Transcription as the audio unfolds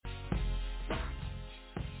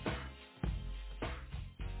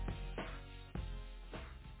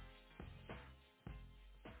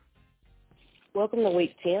Welcome to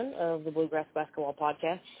week 10 of the Bluegrass Basketball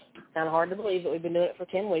Podcast. Kind of hard to believe that we've been doing it for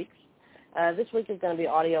 10 weeks. This week is going to be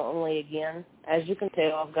audio only again. As you can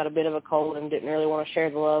tell, I've got a bit of a cold and didn't really want to share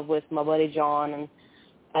the love with my buddy John.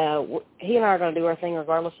 And he and I are going to do our thing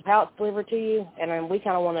regardless of how it's delivered to you. And we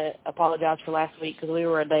kind of want to apologize for last week because we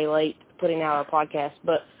were a day late putting out our podcast.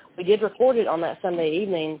 But we did record it on that Sunday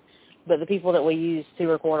evening, but the people that we used to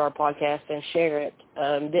record our podcast and share it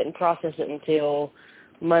didn't process it until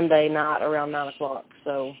Monday night around 9 o'clock.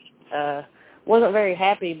 So wasn't very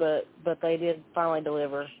happy, but they did finally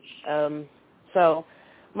deliver. So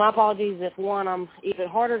my apologies if, one, I'm even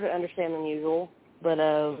harder to understand than usual, but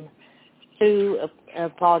two,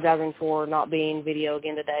 apologizing for not being video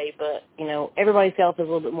again today. But, you know, everybody's health is a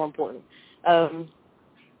little bit more important.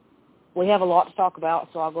 We have a lot to talk about,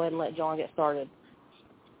 so I'll go ahead and let John get started.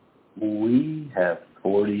 We have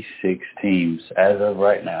 46 teams as of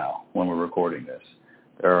right now when we're recording this.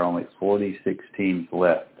 There are only 46 teams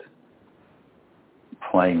left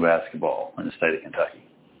playing basketball in the state of Kentucky.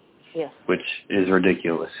 Yes. Which is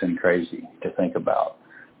ridiculous and crazy to think about.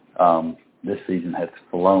 This season has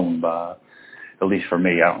flown by, at least for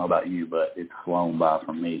me. I don't know about you, but it's flown by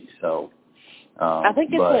for me. So I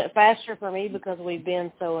think it went faster for me because we've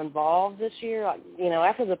been so involved this year. Like, you know,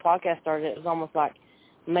 after the podcast started, it was almost like,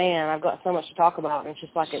 man, I've got so much to talk about, and it's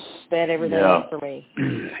just like it sped everything up for me.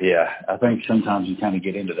 Yeah, I think sometimes you kind of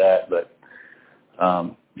get into that, but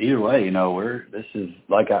either way, you know, this is,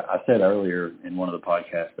 like I said earlier in one of the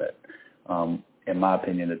podcasts that, in my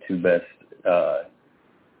opinion, the two best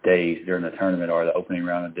days during the tournament are the opening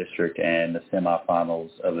round of district and the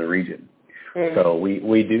semifinals of the region. Mm-hmm. So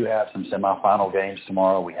we do have some semifinal games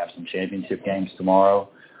tomorrow. We have some championship games tomorrow.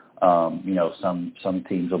 You know, some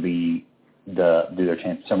teams will be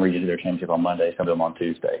some regions do their championship on Monday, some of them on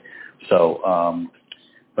Tuesday. So,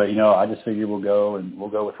 but you know, I just figured we'll go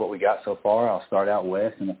with what we got so far. I'll start out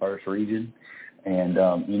west in the first region, and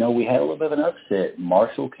you know, we had a little bit of an upset.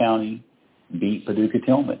 Marshall County beat Paducah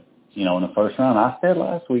Tillman. You know, in the first round. I said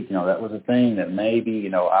last week, you know, that was a thing that maybe, you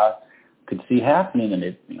know, I could see happening, and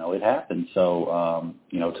it happened. So,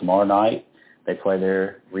 you know, tomorrow night they play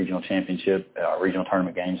their regional championship, regional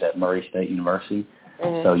tournament games at Murray State University.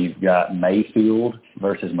 Mm-hmm. So you've got Mayfield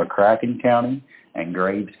versus McCracken County and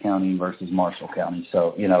Graves County versus Marshall County.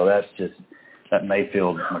 So, you know, that's just that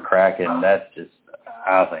Mayfield-McCracken,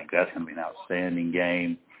 I think that's going to be an outstanding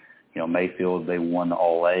game. You know, Mayfield, they won the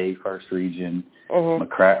All-A first region. Mm-hmm.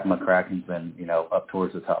 McCracken's been, you know, up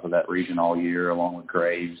towards the top of that region all year, along with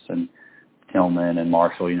Graves and Tillman and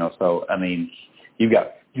Marshall, you know. So, I mean, you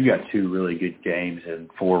got two really good games and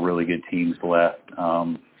four really good teams left.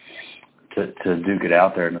 To duke it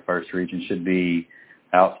out there in the first region should be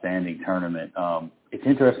outstanding tournament. It's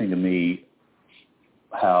interesting to me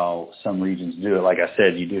how some regions do it. Like I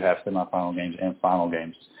said, you do have semifinal games and final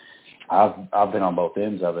games. I've been on both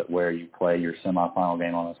ends of it where you play your semifinal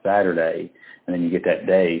game on a Saturday and then you get that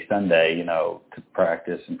day, Sunday, you know, to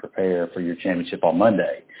practice and prepare for your championship on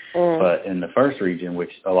Monday. But in the first region,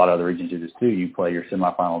 which a lot of other regions do this too, you play your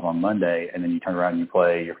semifinals on Monday and then you turn around and you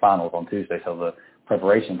play your finals on Tuesday. So the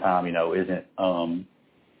preparation time, you know, isn't, you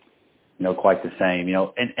know, quite the same, you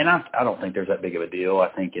know, and I don't think there's that big of a deal. I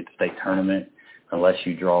think it's state tournament, unless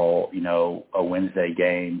you draw, you know, a Wednesday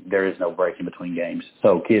game, there is no break in between games.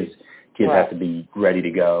 So kids right. have to be ready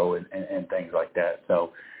to go and things like that.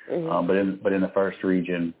 So, but in the first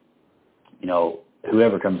region, you know,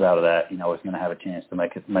 whoever comes out of that, you know, is going to have a chance to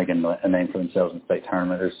make a name for themselves in state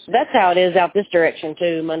tournament. That's how it is out this direction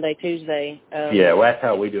too, Monday, Tuesday. Yeah, well, that's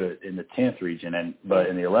how we do it in the 10th region, but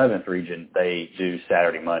in the 11th region, they do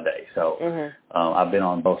Saturday, Monday. So I've been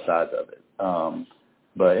on both sides of it.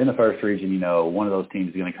 But in the first region, you know, one of those teams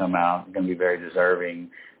is going to come out, going to be very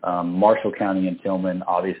deserving. Marshall County and Tillman,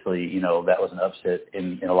 obviously, you know, that was an upset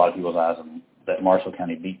in a lot of people's eyes, that Marshall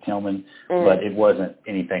County beat Tillman, but it wasn't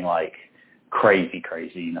anything like crazy,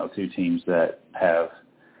 you know, two teams that have,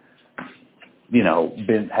 you know,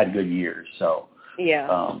 had good years. So,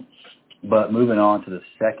 yeah. But moving on to the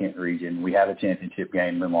second region, we have a championship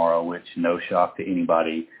game tomorrow, which no shock to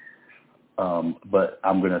anybody. But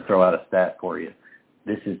I'm going to throw out a stat for you.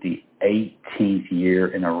 This is the 18th year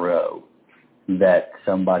in a row that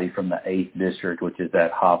somebody from the 8th district, which is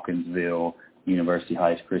that Hopkinsville, University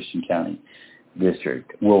Heights, Christian County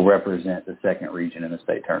district, will represent the second region in the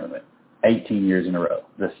state tournament. 18 years in a row,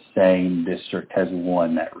 the same district has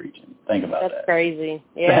won that region. Think about that. That's crazy.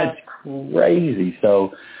 Yeah. That's crazy.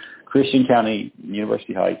 So Christian County,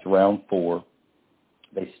 University Heights, round 4,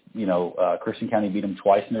 they, you know, Christian County beat them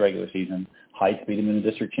twice in the regular season. Heights beat them in the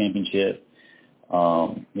district championship.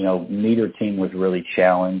 You know, neither team was really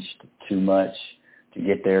challenged too much to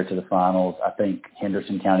get there to the finals. I think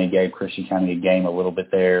Henderson County gave Christian County a game a little bit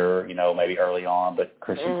there, maybe early on, but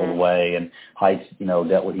Christian pulled away, and Heights,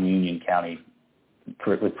 dealt with Union County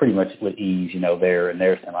with pretty much with ease, there in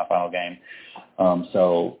their semifinal game.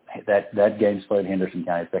 So that game's played Henderson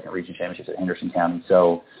County, second region championships at Henderson County.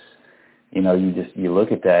 So, you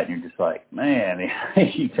look at that and you're just like, man,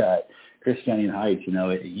 you got Christian County and Heights,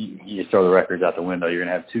 you just throw the records out the window. You're going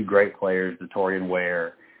to have two great players, Torian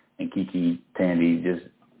Ware and Kiki Tandy, just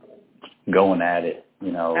going at it,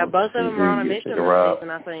 Yeah, both of them are on a mission this season,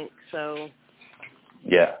 I think, so.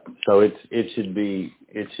 Yeah, so it should be,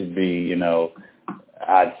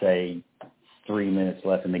 I'd say 3 minutes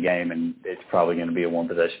left in the game, and it's probably going to be a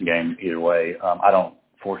one-possession game either way. I don't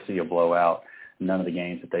foresee a blowout. None of the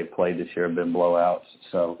games that they've played this year have been blowouts,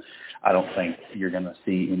 so I don't think you're going to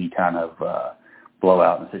see any kind of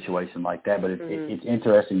blowout in a situation like that. But it's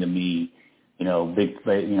interesting to me, you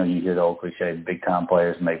hear the old cliche, big-time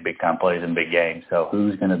players make big-time plays in big games. So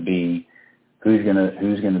who's going to be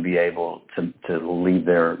able to leave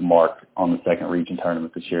their mark on the second region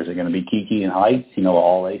tournament this year? Is it going to be Kiki and Heights,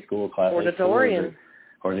 all A school, class or A school? Or is it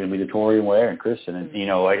going to be Torian Ware and Christian?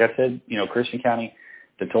 And, like I said, Christian County,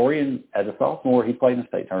 Torian, as a sophomore, he played in the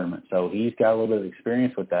state tournament. So he's got a little bit of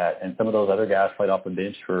experience with that. And some of those other guys played off the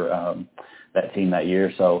bench for that team that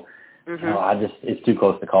year. So, it's too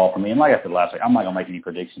close to call for me. And like I said last week, I'm not going to make any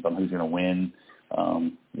predictions on who's going to win.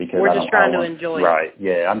 Because we're just trying to enjoy it. Right,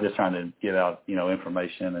 yeah. I'm just trying to get out,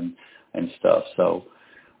 information and stuff. So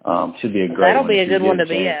should be a great That'll one. Be a good one to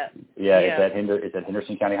be at. Yeah, it's at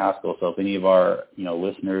Henderson County High School. So if any of our,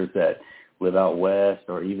 listeners that live out west,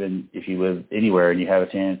 or even if you live anywhere and you have a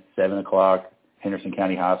chance, 7 o'clock, Henderson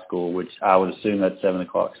County High School, which I would assume that's 7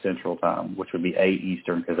 o'clock Central Time, which would be 8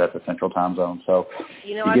 Eastern because that's a Central Time zone. So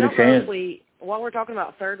I don't know if while we're talking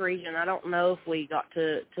about third region, I don't know if we got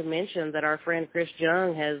to mention that our friend Chris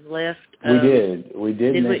Jung has left. We did.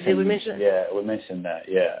 Did we mention? Yeah, we mentioned that.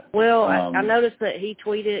 Yeah. Well, I noticed that he's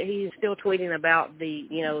still tweeting about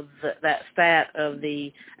that stat of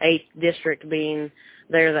the 8th district being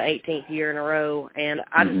there the 18th year in a row, and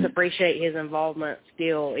I just appreciate his involvement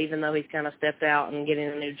still, even though he's kind of stepped out and getting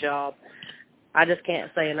a new job. I just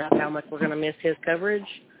can't say enough how much we're going to miss his coverage.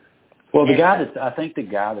 Well, I think the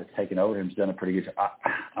guy that's taken over him has done a pretty good job.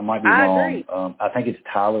 I might be wrong. Agree. I think it's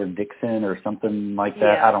Tyler Dixon or something like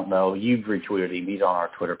that. Yeah. I don't know. You've retweeted him. He's on our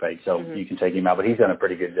Twitter page, so you can check him out. But he's done a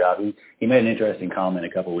pretty good job. He made an interesting comment a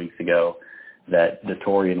couple of weeks ago that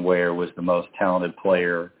Torian Ware was the most talented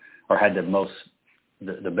player, or had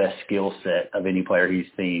the best skill set of any player he's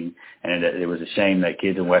seen, and it was a shame that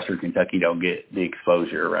kids in Western Kentucky don't get the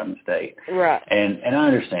exposure around the state. Right. And I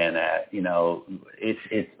understand that.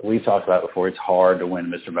 It's we've talked about it before. It's hard to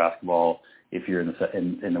win Mr. Basketball if you're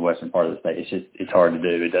in the western part of the state. It's hard to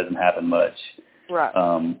do. It doesn't happen much. Right.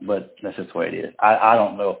 But that's just the way it is. I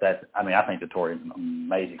don't know if that's. I mean, I think Torian's an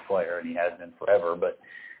amazing player, and he has been forever. But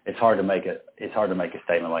it's hard to make a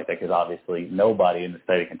statement like that because obviously nobody in the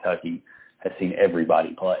state of Kentucky has seen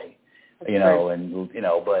everybody play,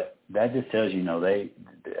 but that just tells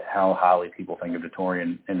how highly people think of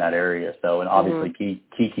Torian in that area. So, and obviously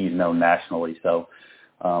Kiki's known nationally, so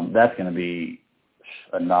that's going to be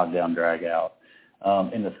a knockdown drag out.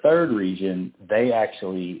 In the third region, they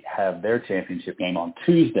actually have their championship game on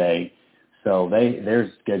Tuesday, so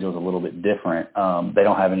their schedule's a little bit different. They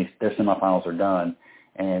don't have their semifinals are done,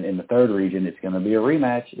 and in the third region, it's going to be a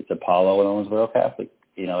rematch. It's Apollo and Owensboro Catholic.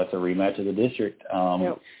 It's a rematch of the district.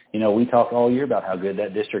 We talked all year about how good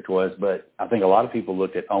that district was, but I think a lot of people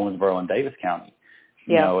looked at Owensboro and Davis County,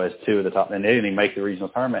 as two of the top, and they didn't even make the regional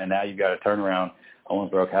tournament, and now you've got to turn around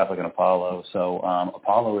Owensboro Catholic and Apollo. So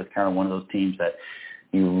Apollo is kind of one of those teams that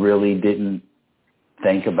you really didn't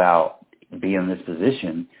think about being in this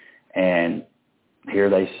position, and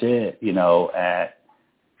here they sit, at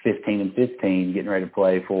 15-15, getting ready to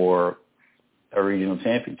play for a regional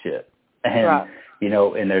championship. And right.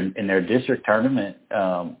 In their district tournament,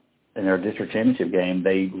 in their district championship game,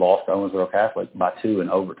 they lost to Owensboro Catholic by 2 in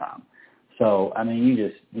overtime. So, I mean,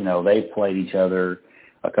 they played each other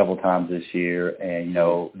a couple times this year, and,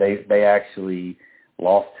 they actually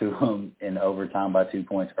lost to them in overtime by 2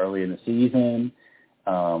 points early in the season.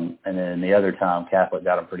 And then the other time, Catholic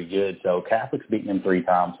got them pretty good. So Catholic's beaten them 3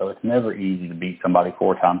 times. So it's never easy to beat somebody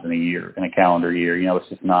 4 times in a calendar year. It's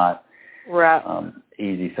just not right.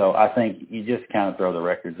 Easy. So I think you just kind of throw the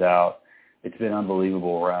records out. It's been an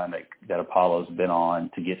unbelievable run that Apollo's been on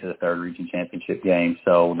to get to the third region championship game.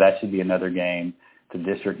 So that should be another game, the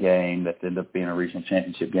district game that's ended up being a regional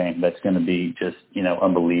championship game. That's going to be just,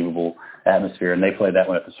 unbelievable atmosphere. And they played that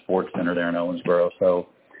one at the Sports Center there in Owensboro. So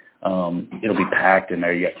It'll be packed in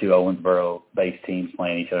there. You got two Owensboro-based teams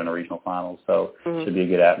playing each other in the regional finals, so it should be a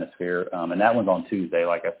good atmosphere. And that one's on Tuesday,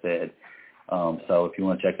 like I said. So if you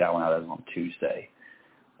want to check that one out, that's on Tuesday.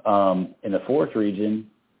 In the fourth region,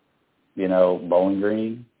 you know, Bowling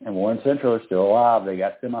Green and Warren Central are still alive. They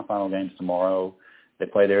got semifinal games tomorrow. They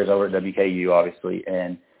play theirs over at WKU, obviously.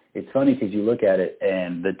 And it's funny because you look at it,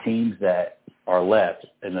 and the teams that are left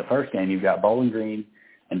in the first game, you've got Bowling Green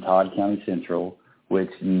and Todd County Central, which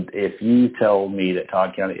if you tell me that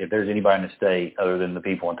Todd County, if there's anybody in the state other than the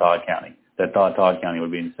people in Todd County that thought Todd County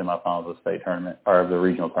would be in the semifinals of the state tournament, or of the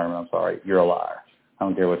regional tournament, I'm sorry, you're a liar. I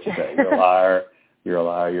don't care what you say. You're a liar. You're a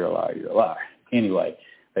liar. You're a liar. You're a liar. Anyway,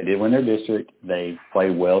 they did win their district. They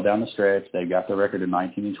played well down the stretch. They got their record of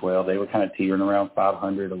 19-12. They were kind of teetering around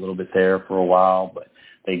 500 a little bit there for a while, but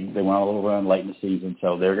they went on a little run late in the season.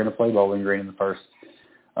 So they're going to play Bowling Green in the first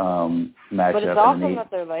matchup. But it's awesome that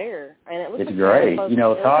they're there. And it's great. You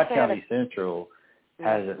know, Todd County Central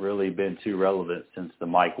hasn't really been too relevant since the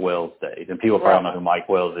Mike Wells days. And people probably don't know who Mike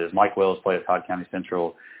Wells is. Mike Wells played at Todd County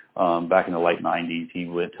Central back in the late 90s. He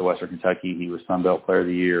went to Western Kentucky. He was Sun Belt Player of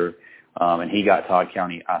the Year. And he got Todd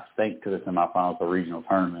County, I think, to the semifinals of the regional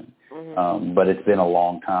tournament. But it's been a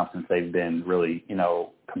long time since they've been really, you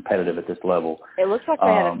know, competitive at this level. It looks like they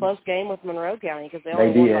had a close game with Monroe County because they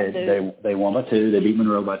only won by 2. They won by 2. They beat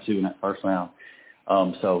Monroe by 2 in that first round.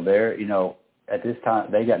 So they're, you know, at this time,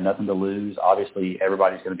 they got nothing to lose. Obviously,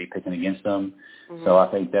 everybody's going to be picking against them. So I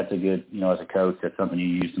think that's a good, you know, as a coach, that's something you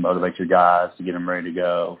use to motivate your guys, to get them ready to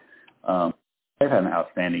go. They've had an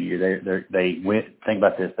outstanding year. They went. Think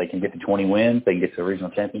about this: they can get to 20 wins, they can get to a regional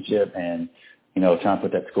championship, and you know, try and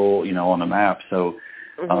put that school, you know, on the map. So,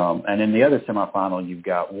 and in the other semifinal, you've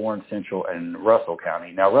got Warren Central and Russell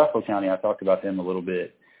County. Now, Russell County, I talked about them a little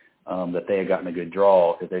bit, that they had gotten a good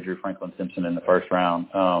draw because they drew Franklin Simpson in the first round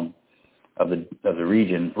of the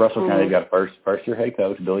region. Russell County got first year head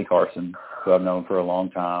coach Billy Carson, who I've known for a long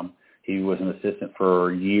time. He was an assistant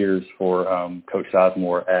for years for Coach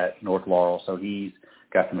Sizemore at North Laurel, so he's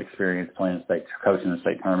got some experience playing coaching the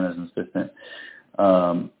state tournament as an assistant.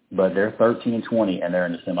 But they're 13-20, and they're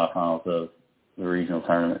in the semifinals of the regional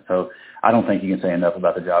tournament. So I don't think you can say enough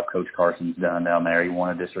about the job Coach Carson's done down there. He won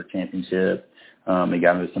a district championship. He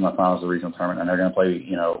got into the semifinals of the regional tournament, and they're going to play.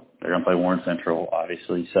 You know, they're going to play Warren Central,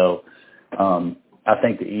 obviously. So I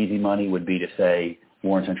think the easy money would be to say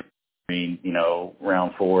Warren Central, you know,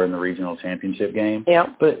 round 4 in the regional championship game. Yeah.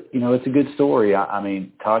 But, you know, it's a good story. I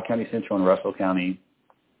mean, Todd County Central and Russell County,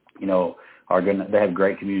 you know, they have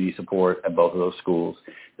great community support at both of those schools.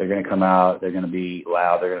 They're going to come out. They're going to be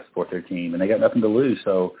loud. They're going to support their team, and they got nothing to lose.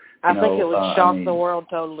 So I think it would shock the world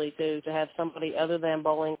totally, too, to have somebody other than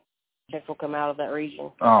Bowling Central come out of that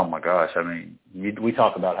region. Oh, my gosh. I mean, we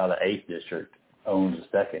talk about how the 8th district owns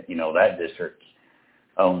the 2nd. You know, that district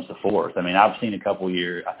owns the 4th. I mean, I've seen a couple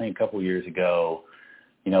years ago,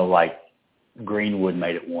 you know, like Greenwood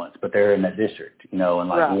made it once, but they're in that district, you know, and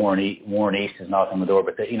like Warren East is knocking on the door,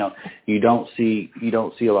 but you know, you don't see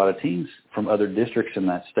a lot of teams from other districts in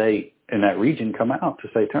that state, in that region, come out to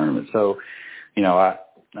state tournaments. So, you know,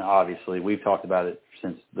 obviously we've talked about it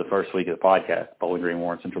since the first week of the podcast, Bowling Green,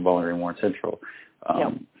 Warren Central, Bowling Green, Warren Central.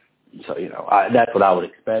 So, you know, that's what I would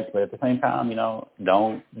expect, but at the same time, you know,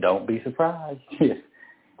 don't be surprised if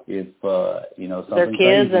you know, something they're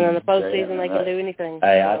kids crazy, and in the postseason they can do anything.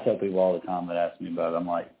 Hey, I tell people all the time that ask me about it, I'm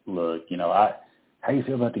like, look, you know, how you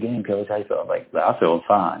feel about the game, Coach? How you feel? I'm like, I feel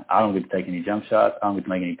fine. I don't get to take any jump shots. I don't get to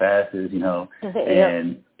make any passes, you know,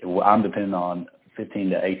 and I'm depending on 15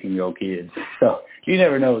 to 18-year-old kids. So you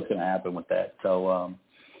never know what's going to happen with that. So,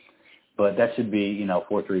 but that should be, you know,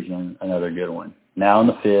 4th region, another good one. Now in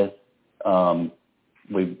the 5th,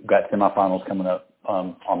 we've got semifinals coming up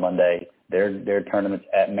on Monday. Their tournament's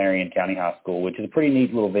at Marion County High School, which is a pretty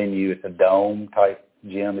neat little venue. It's a dome-type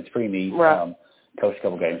gym. It's pretty neat. Right. Coached a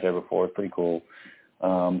couple games there before. It's pretty cool.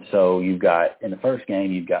 So you've got, in the first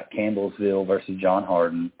game, you've got Campbellsville versus John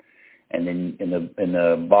Hardin. And then in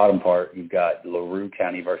the bottom part, you've got LaRue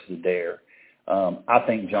County versus Adair. I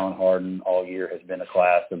think John Hardin all year has been a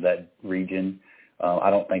class of that region. I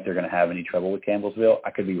don't think they're going to have any trouble with Campbellsville.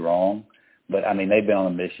 I could be wrong. But, I mean, they've been on a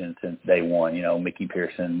mission since day one, you know, Mickey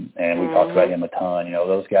Pearson, and we talked about him a ton. You know,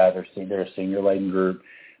 those guys, they're a senior-laden group.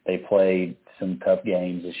 They played some tough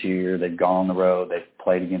games this year. They've gone on the road. They've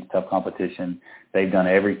played against tough competition. They've done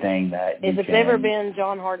everything that if it's ever been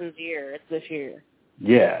John Hardin's year, it's this year.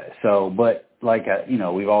 Yeah. So, but, like, you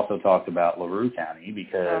know, we've also talked about LaRue County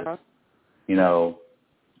because, you know,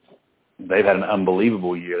 they've had an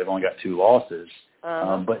unbelievable year. They've only got 2 losses.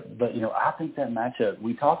 But you know, I think that matchup,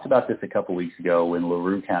 we talked about this a couple weeks ago when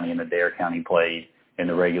LaRue County and Adair County played in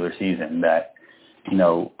the regular season, that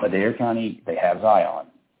Adair County, they have Zion.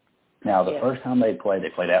 Now, the first time they played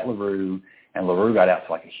at LaRue, and LaRue got out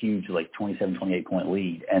to like a huge, 27, 28-point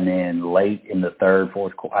lead. And then late in the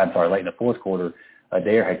fourth quarter,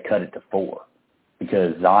 Adair had cut it to 4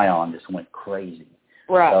 because Zion just went crazy.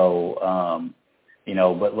 Right. So,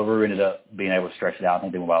 but LaRue ended up being able to stretch it out. I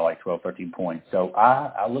think they went by 12, 13 points. So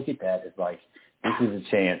I look at that as this is a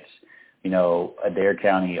chance. Adair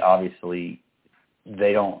County, obviously,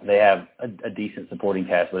 they have a decent supporting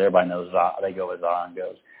cast, but everybody knows they go as Zion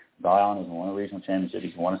goes. Zion has won a regional championship.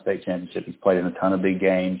 He's won a state championship. He's played in a ton of big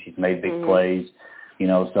games. He's made big plays.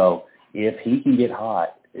 So if he can get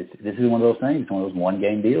hot, this is one of those things. It's one of those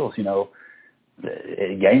one-game deals. Season's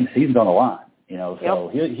on the line. So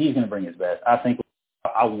he's going to bring his best. I think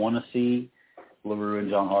I want to see LaRue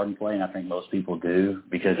and John Hardin play, and I think most people do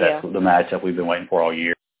because that's the matchup we've been waiting for all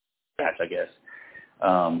year. I guess.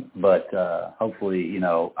 But hopefully,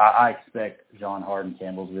 I expect John Hardin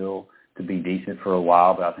Campbellsville to be decent for a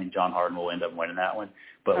while, but I think John Hardin will end up winning that one.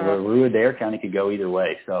 But LaRue Adair County could go either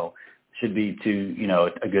way, so should be a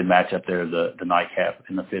good matchup there. The nightcap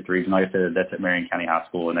in the 5th region, like I said, that's at Marion County High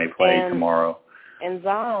School, and they play tomorrow. And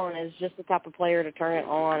Zion is just the type of player to turn it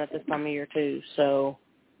on at this time of year too. So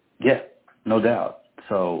yeah, no doubt.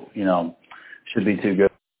 So should be too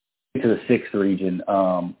good. To the 6th region,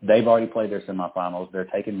 they've already played their semifinals. They're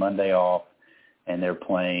taking Monday off, and they're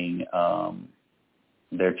playing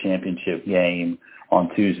their championship game on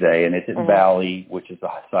Tuesday, and it's at Valley, which is the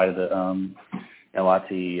site of the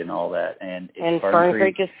LIT and all that. And Fern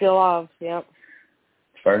Creek is still off. Yep.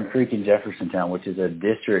 Fern Creek and Jeffersontown, which is a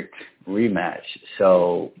district rematch.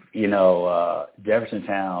 So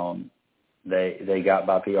Jeffersontown, they got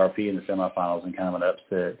by PRP in the semifinals and kind of an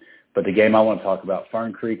upset. But the game I want to talk about,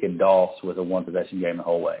 Fern Creek and Doss, was a one-possession game the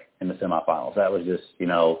whole way in the semifinals. That was just,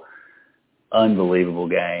 unbelievable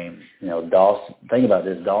game. Doss, think about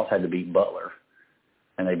this, Doss had to beat Butler,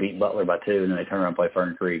 and they beat Butler by 2, and then they turn around and play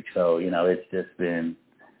Fern Creek. So, it's just been,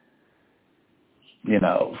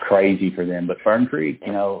 crazy for them. But Fern Creek,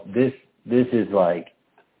 this is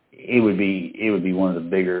it would be one of the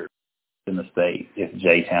bigger in the state if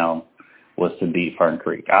J-Town was to beat Fern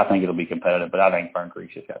Creek. I think it'll be competitive, but I think Fern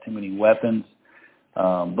Creek's just got too many weapons.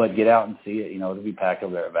 But get out and see it. It'll be packed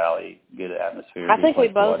over there at Valley. Good atmosphere. I think we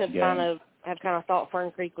both have kind of thought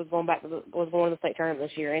Fern Creek was going to the state tournament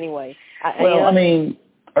this year anyway.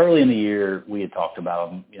 Early in the year we had talked about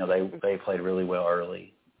them. They played really well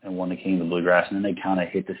early and won the King of the Bluegrass, and then they kind of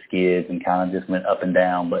hit the skids and kind of just went up and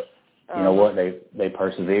down. But you know what? They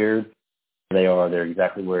persevered. They're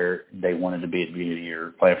exactly where they wanted to be at the beginning of the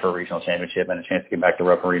year, playing for a regional championship and a chance to get back to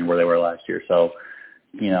Rupp Arena where they were last year. So,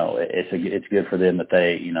 it's good for them that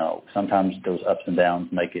they, sometimes those ups and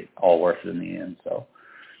downs make it all worth it in the end. So,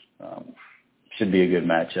 should be a good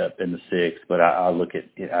matchup in the 6th, but I look at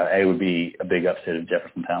it would be a big upset if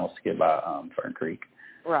Jeffersontown was to get by Fern Creek.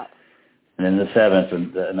 Right. And then the 7th,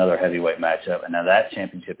 another heavyweight matchup, and now that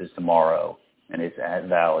championship is tomorrow. And it's at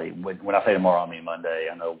Valley. When I say tomorrow, I mean Monday.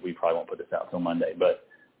 I know we probably won't put this out till Monday, but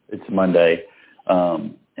it's Monday.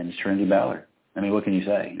 And it's Trinity Ballard. What can you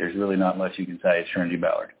say? There's really not much you can say. It's Trinity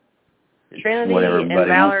Ballard. Trinity and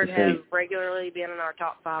Ballard have regularly been in our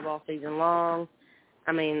top 5 all season long.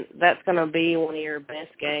 That's going to be one of your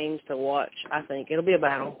best games to watch, I think. It'll be a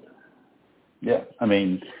battle. Yeah.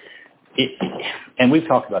 And we've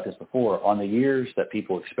talked about this before. On the years that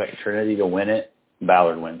people expect Trinity to win it,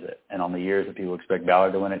 Ballard wins it. And on the years that people expect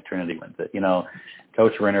Ballard to win it, Trinity wins it.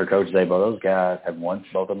 Coach Renner, Coach Zabo, those guys have won,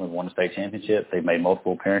 both of them have won a state championship. They've made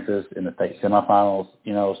multiple appearances in the state semifinals,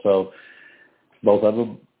 so both of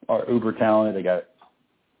them are uber talented. They got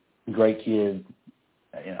great kids,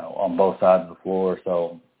 on both sides of the floor.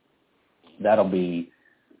 So that'll be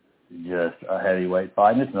just a heavyweight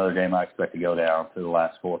fight. And it's another game I expect to go down to the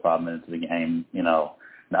last 4 or 5 minutes of the game. I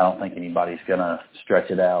don't think anybody's going to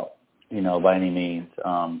stretch it out, by any means.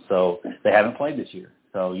 So they haven't played this year.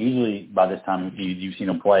 So usually by this time you've seen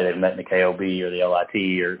them play. They've met in the KOB or the LIT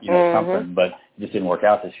or, something, but it just didn't work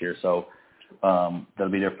out this year. So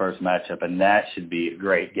that'll be their first matchup, and that should be a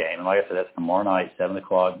great game. And like I said, that's tomorrow night, 7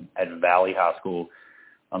 o'clock at Valley High School.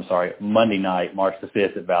 Monday night, March the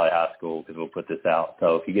 5th at Valley High School, because we'll put this out.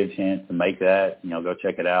 So if you get a chance to make that, go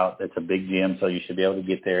check it out. It's a big gym, so you should be able to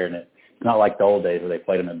get there. And it's not like the old days where they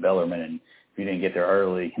played them at Bellarmine, and if you didn't get there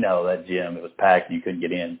early, that gym, it was packed and you couldn't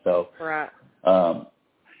get in. So right.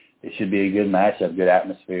 It should be a good matchup, good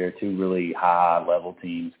atmosphere, 2 really high-level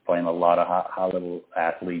teams playing a lot of high-level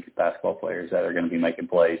athletes, basketball players that are going to be making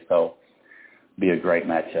plays. So be a great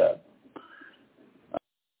matchup.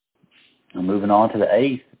 Moving on to the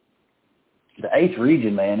 8th, the 8th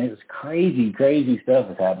region, man, it was crazy stuff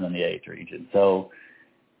that's happening in the 8th region. So,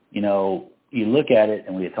 you know, you look at it,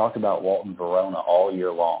 and we had talked about Walton Verona all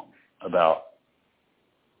year long about,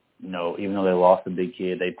 you know, even though they lost a big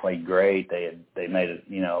kid, they played great. They made a,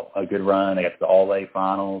 you know, a good run. They got to the All-A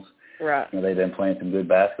finals. Right. You know, they've been playing some good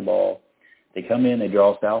basketball. They come in, they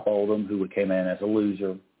draw South Oldham, who came in as a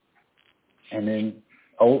loser, and then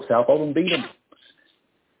South Oldham beat them.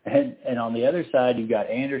 And on the other side, you've got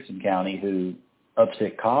Anderson County, who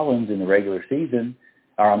upset Collins in the regular season,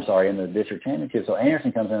 in the district championship. So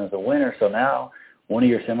Anderson comes in as a winner. So now one of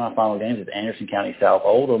your semifinal games is Anderson County, South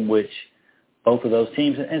Oldham, which both of those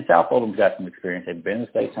teams, and South Oldham's got some experience. They've been in the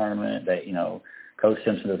state tournament. They, you know, Coach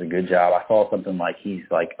Simpson does a good job. I saw something like he's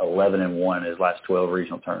like 11-1 in his last 12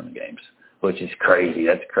 regional tournament games, which is crazy.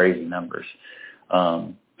 That's crazy numbers.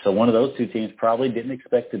 So one of those two teams probably didn't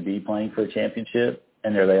expect to be playing for a championship,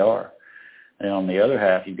 and there they are. And on the other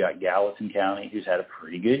half, you've got Gallatin County, who's had a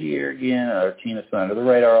pretty good year again, another team that's been under the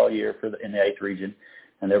radar all year in the 8th region,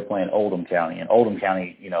 and they're playing Oldham County. And Oldham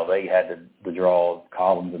County, you know, they had to draw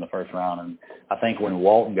Collins in the first round. And I think when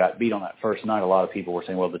Walton got beat on that first night, a lot of people were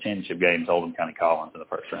saying, well, the championship game is Oldham County Collins in the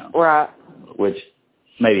first round. Right. Which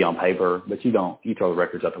maybe on paper, but you throw the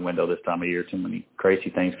records out the window this time of year. Too many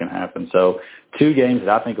crazy things can happen. So 2 games that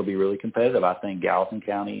I think will be really competitive. I think Gallatin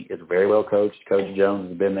County is very well coached. Coach Jones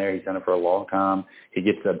has been there. He's done it for a long time. He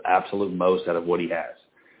gets the absolute most out of what he has.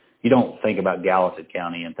 You don't think about Gallatin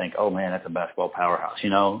County and think, oh, man, that's a basketball powerhouse.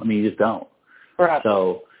 You know, I mean, you just don't. Right.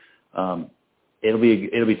 So it'll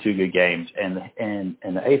be 2 good games. And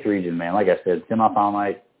the 8th region, man, like I said, semifinal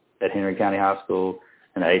night at Henry County High School,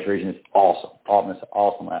 and the 8th region is awesome. It's an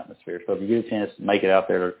awesome atmosphere. So if you get a chance to make it out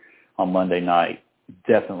there on Monday night,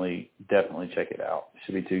 definitely check it out. It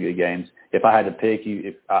should be 2 good games. If I had to pick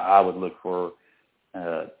I would look for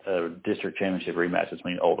a district championship rematch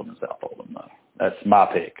between Oldham and South Oldham, though. That's my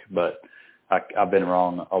pick, but I've been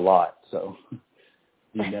wrong a lot, so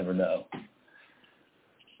you never know.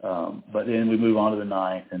 But then we move on to the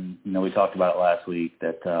 9th, and, you know, we talked about it last week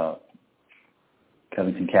that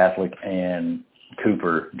Covington Catholic and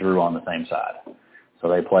Cooper drew on the same side. So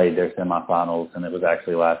they played their semifinals, and it was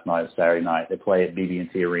actually last night, Saturday night. They play at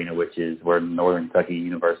BB&T Arena, which is where Northern Kentucky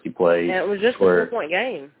University plays. And it was just a 4-point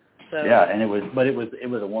game. So. Yeah, and it was a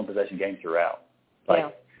 1-possession game throughout.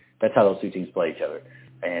 That's how those 2 teams play each other.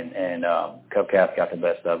 And Covcath got the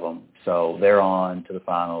best of them. So they're on to the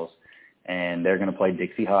finals, and they're going to play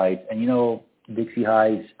Dixie Heights. And, you know, Dixie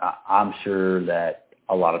Heights, I'm sure that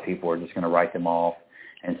a lot of people are just going to write them off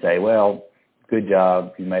and say, well, good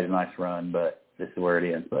job, you made a nice run, but this is where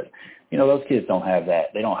it ends. But, you know, those kids don't have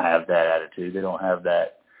that. They don't have that attitude. They don't have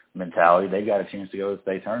that mentality. They've got a chance to go to the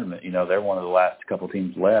state tournament. You know, they're one of the last couple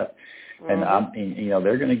teams left. And, you know,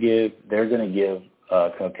 they're going to give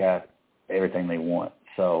Covcath everything they want.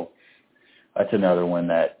 So that's another one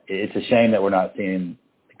that it's a shame that we're not seeing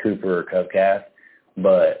Cooper or Covcath,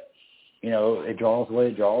 but, you know, it draws the way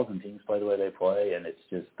it draws and teams play the way they play, and it's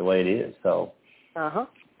just the way it is. So,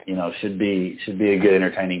 you know, should be a good,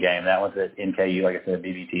 entertaining game. That one's at NKU, like I said,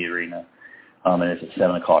 BB&T Arena, and it's at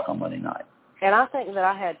 7 o'clock on Monday night. And I think that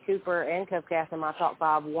I had Cooper and Covcath in my top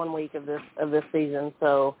 5 1 week of this season.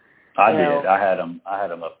 So I did. I had them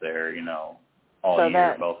up there, you know, all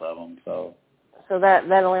year, both of them. So that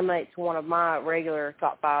eliminates one of my regular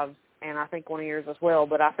top 5s, and I think one of yours as well.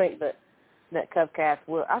 But I think that Covcath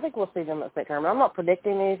we'll see them at state tournament. I'm not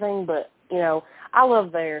predicting anything, but, you know, I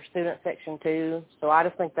love their student section too. So I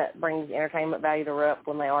just think that brings entertainment value to Rupp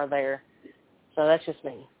when they are there. So that's just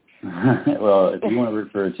me. Well, if you want to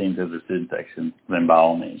root for a team to the student section, then by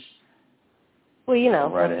all means. Well, you know,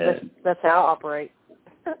 right ahead. That's how I operate.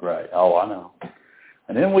 Right. Oh, I know.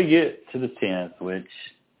 And then we get to the 10th, which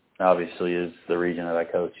obviously is the region that I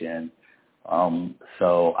coach in.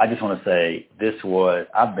 So I just want to say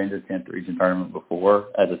I've been to the 10th region tournament before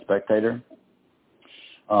as a spectator.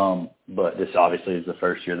 But this obviously is the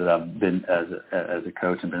first year that I've been as a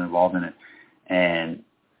coach and been involved in it. And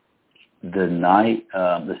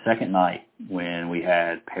the second night when we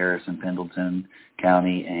had Paris and Pendleton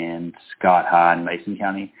County and Scott High and Mason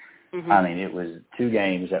County, I mean, it was 2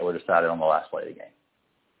 games that were decided on the last play of the game.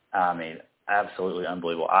 I mean, absolutely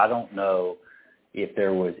unbelievable. I don't know if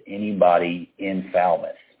there was anybody in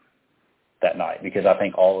Falmouth that night, because I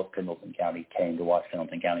think all of Pendleton County came to watch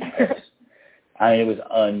Pendleton County in Paris. I mean, it was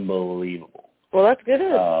unbelievable. Well, that's good.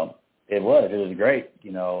 It was great.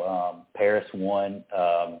 You know, Paris won.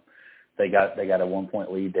 They got a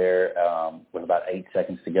 1-point lead there with about 8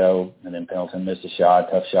 seconds to go, and then Pendleton missed a shot,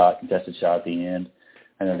 tough shot, contested shot at the end.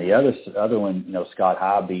 And then the other one, you know, Scott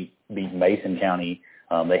High beat Mason County.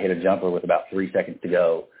 They hit a jumper with about 3 seconds to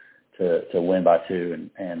go, to win by 2,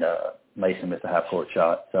 and Mason missed a half-court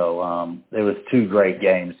shot. So it was 2 great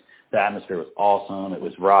games. The atmosphere was awesome. It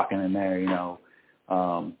was rocking in there,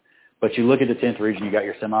 But you look at the 10th region, you got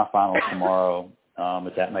your semifinals tomorrow.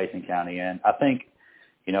 It's at Mason County. And I think,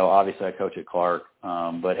 obviously I coach at Clark,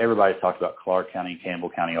 but everybody's talked about Clark County, Campbell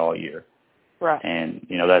County all year. Right. And,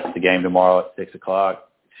 that's the game tomorrow at 6 o'clock.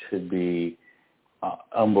 Should be an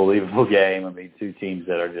unbelievable game. I mean, 2 teams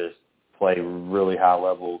that are just play really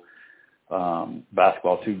high-level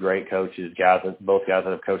basketball, 2 great coaches, both guys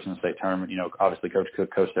that have coached in the state tournament. Obviously Coach Cook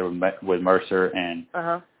coached there with Mercer, and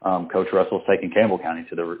Coach Russell's taken Campbell County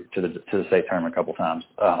to the state tournament a couple times.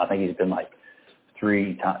 I think he's been like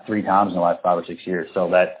three times in the last 5 or 6 years. So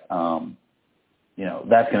that's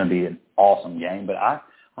that's going to be an awesome game. But I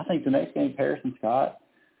think the next game, Paris and Scott.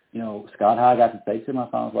 Scott High got to state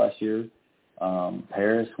semifinals last year.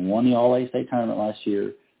 Paris won the All-A state tournament last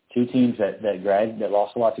year. 2 teams that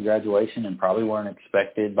lost a lot to graduation and probably weren't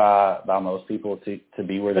expected by most people to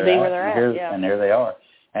be where they're at. Yeah. And there they are.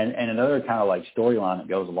 And another kind of like storyline that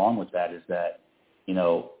goes along with that is that,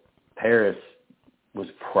 Paris was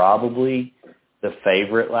probably the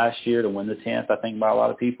favorite last year to win the 10th, I think, by a lot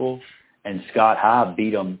of people. And Scott High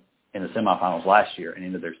beat them in the semifinals last year and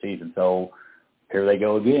into their season. So here they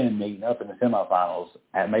go again, meeting up in the semifinals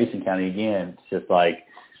at Mason County again. It's just like,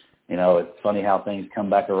 it's funny how things come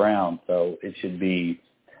back around. So it should be,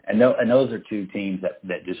 and those are 2 teams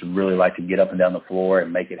that just really like to get up and down the floor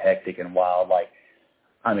and make it hectic and wild.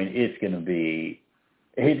 It's going to be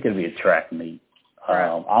a track meet.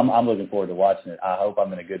 Right. I'm looking forward to watching it. I hope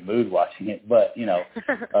I'm in a good mood watching it, but who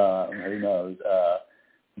knows?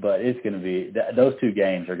 But it's going to be, those 2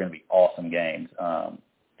 games are going to be awesome games.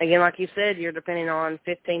 Again, like you said, you're depending on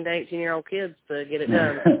 15 to 18-year-old kids to get it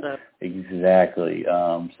done. So. Exactly.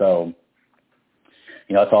 So,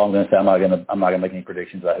 that's all I'm going to say. I'm not going to make any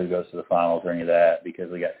predictions about who goes to the finals or any of that, because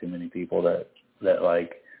we got too many people that are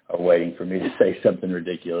waiting for me to say something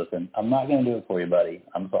ridiculous, and I'm not going to do it for you, buddy.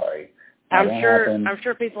 I'm sorry. I'm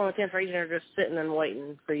sure people in the 10th region are just sitting and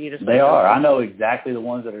waiting for you to say They are. something. I know exactly the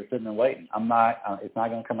ones that are sitting and waiting. It's not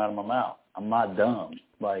going to come out of my mouth. I'm not dumb.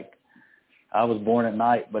 I was born at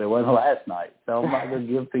night, but it wasn't last night. So I'm not going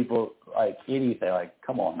to give people, idiots. They're like,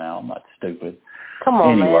 come on now, I'm not stupid. Come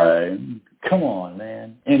on, man. Come on,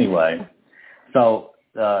 man. Anyway, so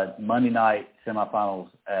Monday night semifinals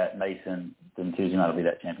at Mason, then Tuesday night will be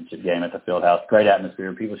that championship game at the Fieldhouse. Great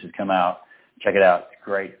atmosphere. People should come out, check it out.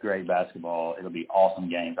 Great basketball. It'll be awesome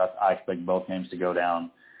games. I expect both games to go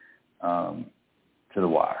down to the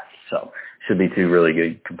wire. So should be 2 really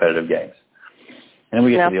good competitive games. And then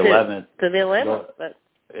we get to the 11th. To the 11th.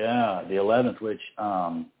 Yeah, the 11th, which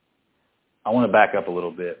I want to back up a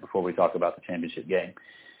little bit before we talk about the championship game.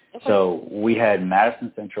 Okay. So we had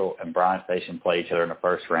Madison Central and Bryan Station play each other in the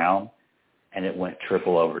first round, and it went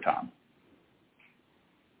triple overtime.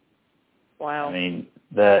 Wow. I mean,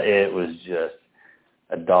 it was just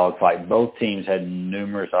a dogfight. Both teams had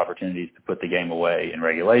numerous opportunities to put the game away in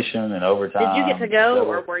regulation and overtime. Did you get to go,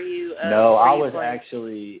 or were you? No, I was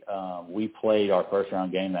actually. We played our first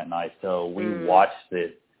round game that night, so we watched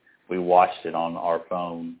it. We watched it on our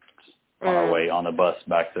phone on our way on the bus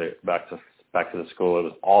back to the school. It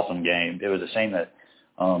was an awesome game. It was a shame that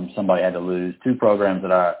somebody had to lose. 2 programs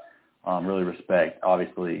that I really respect.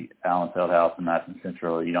 Obviously, Allen Fieldhouse and Madison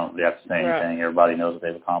Central. You don't have to say anything. Right. Everybody knows what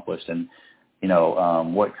they've accomplished, and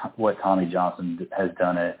what Tommy Johnson has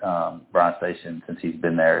done at Bryan Station since he's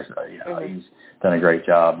been there. He's done a great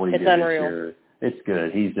job. What he did unreal. This year, it's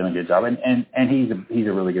good. He's doing a good job, and he's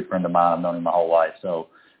a really good friend of mine. I've known him my whole life, so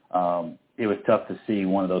it was tough to see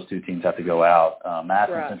one of those 2 teams have to go out.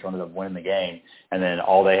 Madison Central ended up winning the game, and then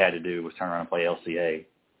all they had to do was turn around and play LCA,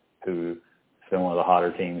 who's been one of the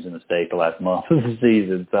hotter teams in the state the last month of the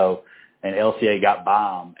season. So, and LCA got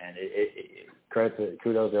by them, and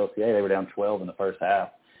kudos to LCA. They were down 12 in the first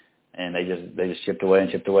half, and they just chipped away,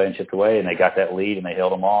 and they got that lead, and they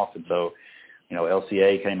held them off. And so,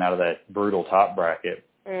 LCA came out of that brutal top bracket,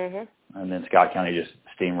 and then Scott County just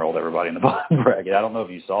steamrolled everybody in the bottom bracket. I don't know if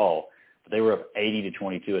you saw, but they were up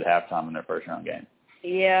 80-22 at halftime in their first round game.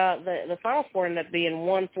 Yeah, the final score ended up being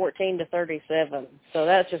 114-37. So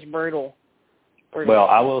that's just brutal. Well,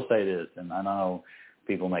 I will say this, and I know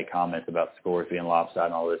people make comments about scores being lopsided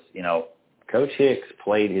and all this. Coach Hicks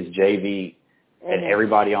played his JV and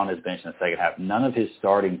everybody on his bench in the second half. None of his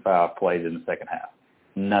starting 5 played in the second half.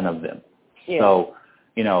 None of them. Yeah. So,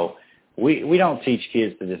 we don't teach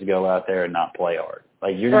kids to just go out there and not play hard.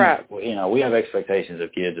 Like we have expectations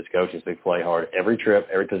of kids as coaches to play hard every trip,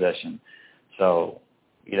 every possession. So,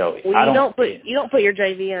 you don't put your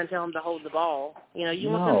JV in and tell them to hold the ball. You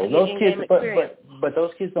want them to get those in-game kids, experience. but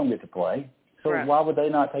those kids don't get to play. So right. why would they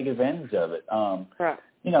not take advantage of it? Right.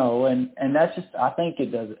 You know, and that's just, I think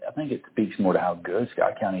it speaks more to how good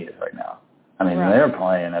Scott County is right now. I mean, right. they're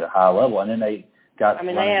playing at a high level, and then they got. I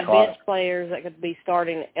mean, they have bench players that could be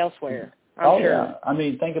starting elsewhere. I'm sure. Yeah. I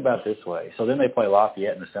mean, think about it this way. So then they play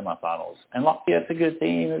Lafayette in the semifinals, and Lafayette's a good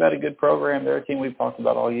team. They've got a good program. They're a team we've talked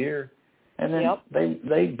about all year, and then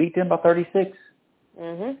they beat them by 36.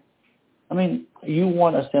 Mhm. I mean, you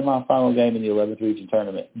won a semifinal game in the 11th region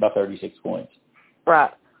tournament by 36 points.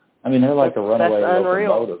 Right. I mean, they're like the runaway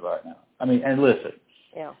unreal. locomotive right now. I mean, and listen.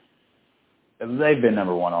 Yeah. They've been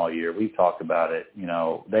number one all year. We've talked about it. You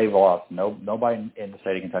know, they've lost. Nobody in the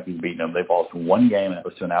state of Kentucky's beaten them. They've lost one game, and it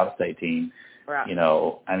was to an out-of-state team. Right. You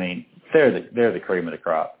know, I mean, they're the cream of the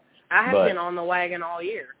crop. I have been on the wagon all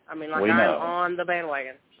year. I mean, like I'm on the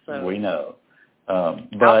bandwagon. So we know.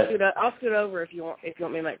 But I'll scoot over if you want me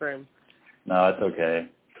to make room. No, it's okay.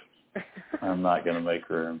 I'm not going to make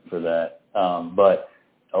room for that. But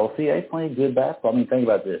LCA playing good basketball. I mean, think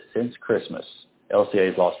about this. Since Christmas,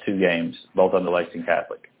 LCA's lost 2 games, both under Lexington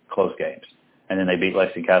Catholic, close games. And then they beat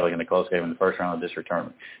Lexington Catholic in the close game in the first round of the district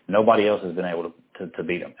tournament. Nobody else has been able to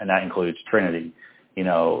beat them, and that includes Trinity. You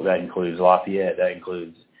know, that includes Lafayette. That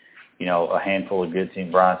includes, you know, a handful of good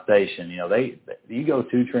teams, Bryan Station. You know, you go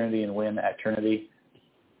to Trinity and win at Trinity,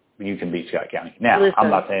 you can beat Scott County. Now, I'm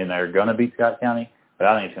not saying they're going to beat Scott County, but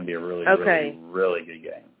I think it's going to be a really, really good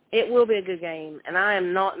game. It will be a good game, and I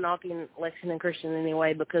am not knocking Lexington Christian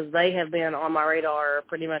anyway because they have been on my radar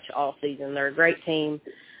pretty much all season. They're a great team,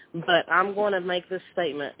 but I'm going to make this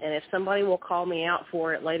statement, and if somebody will call me out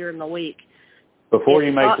for it later in the week. Before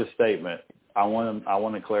you make the statement, I want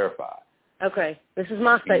to clarify. Okay, this is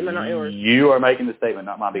my statement, not yours. You are making the statement,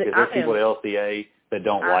 not mine, because there's people at LCA that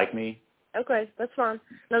don't like me. Okay, that's fine.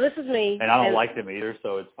 No, this is me. And I don't like them either,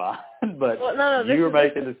 so it's fine. But you were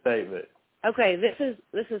making the statement. Okay, this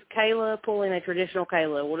is Kayla pulling a traditional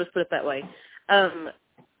Kayla. We'll just put it that way.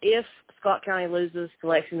 If Scott County loses to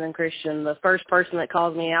Lexington Christian, the first person that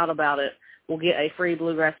calls me out about it will get a free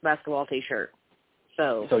Bluegrass basketball T-shirt.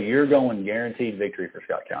 So you're going guaranteed victory for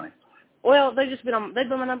Scott County. Well, they've been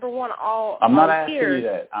my number one all. I'm not asking you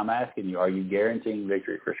that. I'm asking you, are you guaranteeing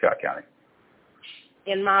victory for Scott County?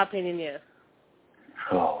 In my opinion, yes.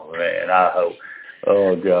 Oh man, I hope.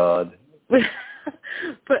 Oh God.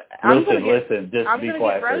 But listen, just be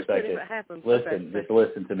quiet for a second. Listen, just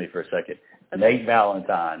listen to me for a second. Okay. Nate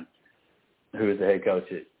Valentine, who is the head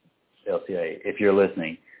coach at LCA, if you're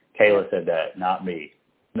listening, Kayla said that, not me.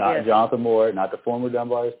 Not Jonathan Moore, not the former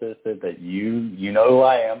Dunbar assistant, that you know who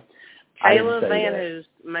I am. Kayla Van Hoos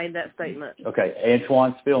made that statement. Okay,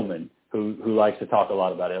 Antoine Spillman, who likes to talk a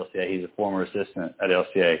lot about LCA. He's a former assistant at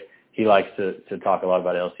LCA. He likes to talk a lot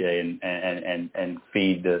about LCA and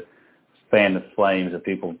fan the flames of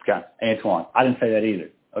people. Antoine, I didn't say that either.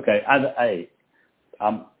 Okay,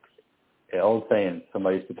 I'm the old saying.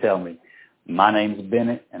 Somebody used to tell me, my name's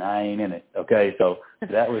Bennett and I ain't in it. Okay, so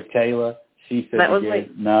that was Kayla. She said that was me.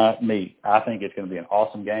 Not me. I think it's going to be an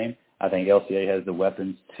awesome game. I think LCA has the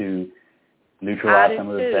weapons to neutralize some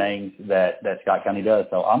of the things that Scott County does.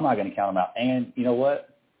 So I'm not going to count them out. And you know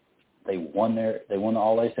what? They won the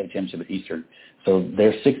All-A-State championship at Eastern. So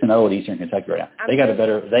they're 6-0 at Eastern Kentucky right now.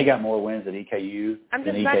 They got more wins at EKU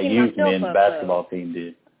than EKU's men's basketball team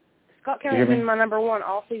did. Scott County has been my number one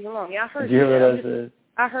all season long. Yeah, I heard. Did you hear what I said?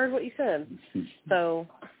 I heard what you said. So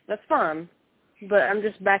that's fine. But I'm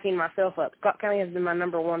just backing myself up. Scott County has been my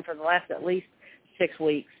number one for the last at least 6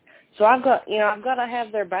 weeks. So I've got to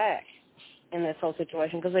have their back in this whole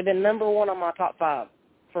situation because they've been number one on my top 5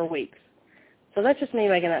 for weeks. So that's just me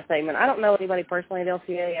making that statement. I don't know anybody personally at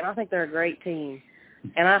LCA, and I think they're a great team.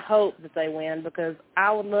 And I hope that they win because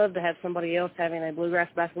I would love to have somebody else having a Bluegrass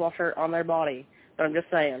basketball shirt on their body. But I'm just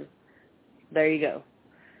saying. There you go.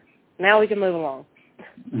 Now we can move along.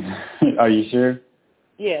 Are you sure?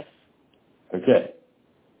 Yes. Okay.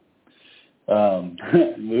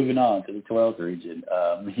 Moving on to the 12th region.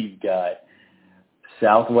 You've got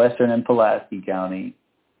Southwestern and Pulaski County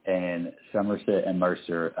and Somerset and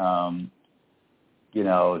Mercer.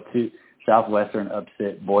 Southwestern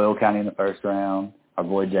upset Boyle County in the first round. Our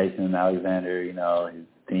boy Jason Alexander, his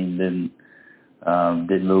team didn't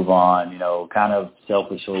move on. Kind of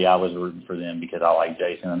selfishly, I was rooting for them because I like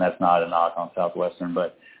Jason, and that's not a knock on Southwestern,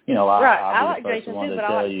 but I like Jason too, but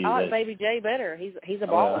I like Baby J better. He's a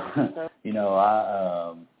baller. So.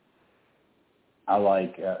 I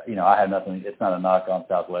like, I have nothing. It's not a knock on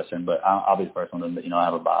Southwestern, but I'll be the first one to, I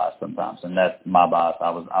have a bias sometimes, and that's my bias. I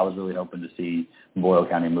was really hoping to see Boyle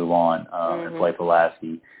County move on and play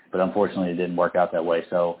Pulaski, but unfortunately it didn't work out that way.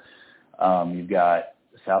 So you've got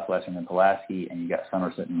Southwestern and Pulaski, and you got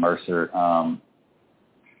Somerset and Mercer.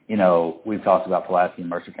 we've talked about Pulaski and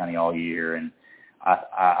Mercer County all year, and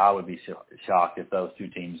I would be shocked if those two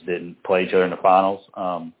teams didn't play each other in the finals.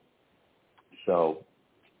 So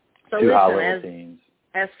two listen, high-level teams.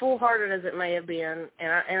 As full-hearted as it may have been,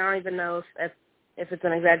 and I don't even know if it's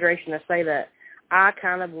an exaggeration to say that, I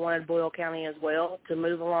kind of wanted Boyle County as well to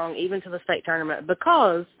move along even to the state tournament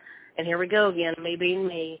because, and here we go again, me being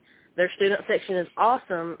me, their student section is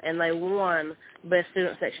awesome, and they won best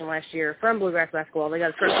student section last year from Bluegrass Basketball. They got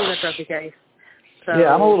a trophy and a trophy case. So,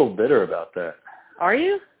 yeah, I'm a little bitter about that. Are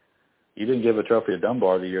you? You didn't give a trophy to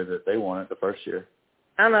Dunbar the year that they won it the first year.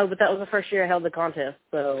 I know, but that was the first year I held the contest.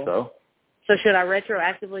 So should I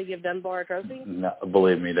retroactively give Dunbar a trophy? No,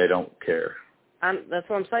 believe me, they don't care. That's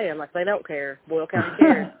what I'm saying. Like, they don't care. Boyle County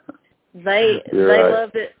cares. They right.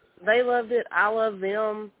 loved it. They loved it. I love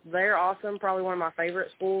them. They're awesome. Probably one of my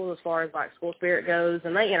favorite schools as far as, like, school spirit goes,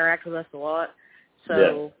 and they interact with us a lot.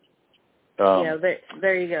 So,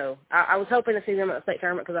 there you go. I was hoping to see them at the state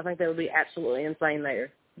tournament because I think they would be absolutely insane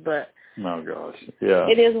there. But oh gosh, yeah,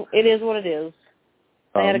 it is what it is.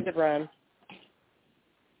 They had a good run.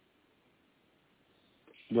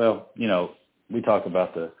 Well, we talk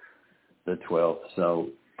about the 12th, so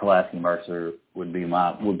Pulaski Mercer would be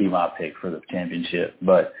my pick for the championship.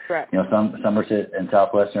 But right. Somerset and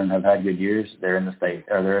Southwestern have had good years. They're in the state,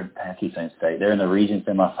 or I keep saying state. They're in the region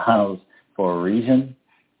semifinals for a reason.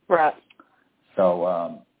 Right.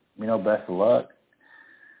 So best of luck.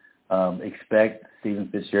 Expect Stephen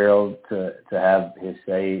Fitzgerald to have his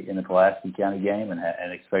say in the Pulaski County game,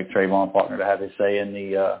 and expect Trayvon Faulkner to have his say in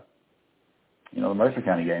the the Mercer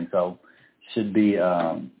County game. So should be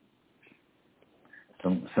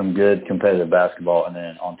some good competitive basketball, and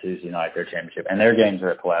then on Tuesday night their championship, and their games are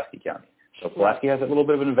at Pulaski County. So Pulaski has a little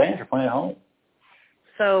bit of an advantage for playing at home.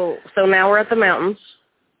 So now we're at the mountains,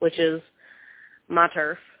 which is my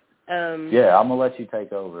turf. Yeah, I'm gonna let you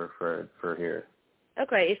take over for here.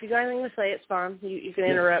 Okay, if you got anything to say, it's fine. You can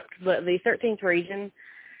interrupt. But the 13th region,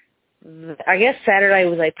 I guess Saturday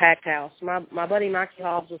was a packed house. My buddy Mikey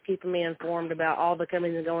Hobbs was keeping me informed about all the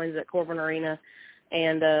comings and goings at Corbin Arena.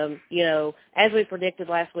 And, as we predicted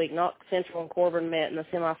last week, Knox Central and Corbin met in the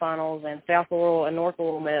semifinals, and South Laurel and North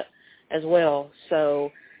Laurel met as well. So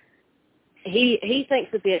he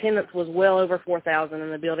thinks that the attendance was well over 4,000 in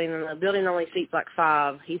the building, and the building only seats like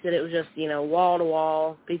 5. He said it was just, wall to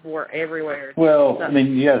wall. People were everywhere. Well, so,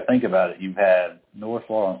 you got to think about it. You've had North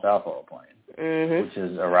Laurel and South Laurel playing, which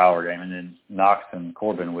is a rivalry game, and then Knox and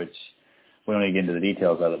Corbin, which we don't need to get into the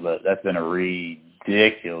details of it, but that's been a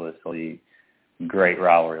ridiculously great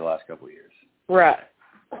rivalry the last couple of years. Right.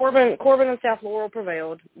 Corbin and South Laurel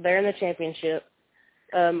prevailed. They're in the championship.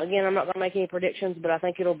 Again, I'm not going to make any predictions, but I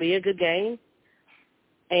think it'll be a good game.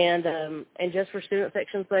 And just for student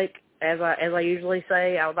section's sake, as I usually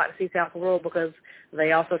say, I would like to see South Laurel because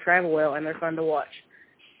they also travel well and they're fun to watch.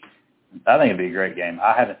 I think it'd be a great game.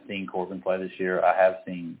 I haven't seen Corbin play this year. I have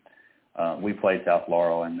seen we played South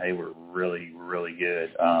Laurel, and they were really, really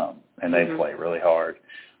good, and they played really hard.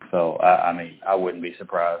 So, I wouldn't be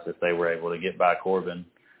surprised if they were able to get by Corbin.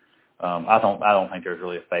 I don't think there's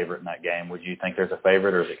really a favorite in that game. Would you think there's a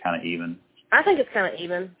favorite, or is it kind of even? I think it's kind of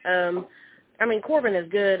even. Corbin is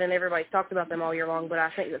good, and everybody's talked about them all year long, but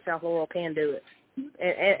I think that South Laurel can do it,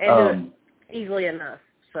 and do it easily enough.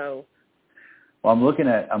 So. Well, I'm looking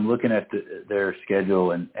at their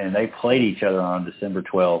schedule, and they played each other on December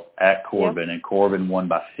 12th at Corbin, and Corbin won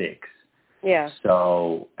by 6. Yeah.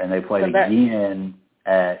 So, and they played again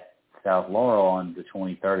at South Laurel on the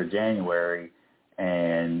 23rd of January,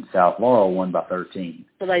 and South Laurel won by 13.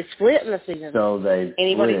 So they split in the season. So they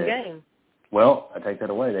anybody's game. Well, I take that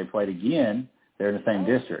away. They played again. They're in the same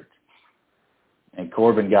district, and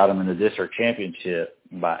Corbin got them in the district championship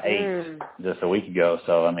by 8 just a week ago.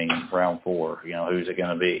 So, round 4, who's it going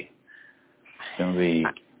to be? It's going to be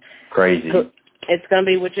crazy. It's going to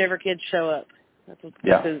be whichever kids show up. That's who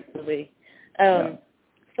it will be.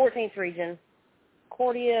 14th region,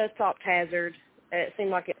 Cordia topped Hazard. It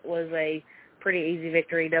seemed like it was a pretty easy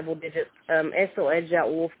victory, double digits. Estill edged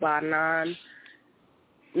out Wolf by 9.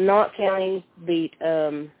 Knott County beat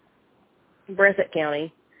Breathitt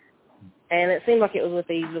County. And it seemed like it was with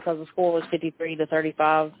ease because the score was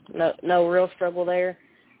 53-35. No real struggle there.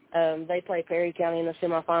 They played Perry County in the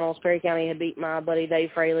semifinals. Perry County had beat my buddy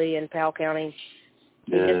Dave Fraley and Powell County.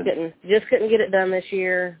 He just couldn't get it done this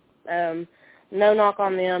year. No knock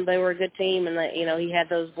on them. They were a good team, and he had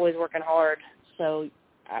those boys working hard. So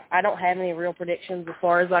I don't have any real predictions as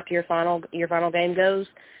far as like your final game goes,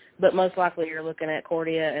 but most likely you're looking at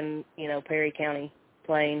Cordia and Perry County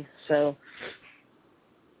playing. So.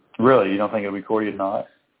 Really? You don't think it'll be Cordia or not?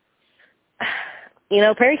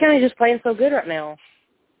 Perry County's just playing so good right now.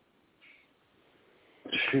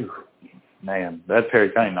 Phew. Man, that Perry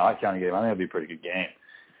County Knott County game, I think it'll be a pretty good game.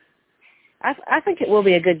 I think it will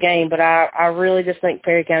be a good game, but I really just think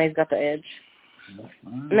Perry County's got the edge.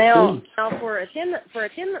 Now for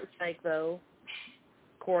attendance sake, though,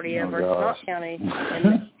 Cordia versus Knott County,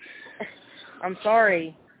 and I'm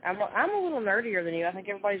sorry, I'm a little nerdier than you. I think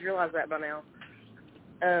everybody's realized that by now.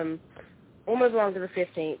 We'll move along to the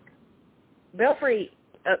 15th. Belfry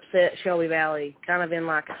upset Shelby Valley, kind of in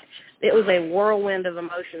it was a whirlwind of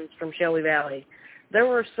emotions from Shelby Valley. There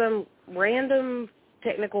were some random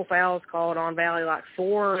technical fouls called on Valley,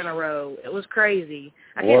 4 in a row. It was crazy.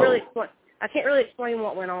 I can't really explain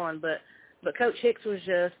what went on, but Coach Hicks was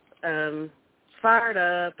just fired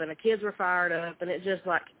up, and the kids were fired up, and it just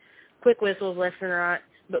quick whistles left and right.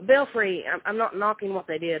 But Belfry, I'm not knocking what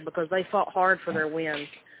they did because they fought hard for their win.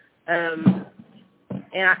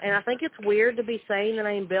 And I think it's weird to be saying the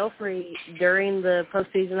name Belfry during the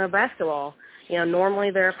postseason of basketball. Normally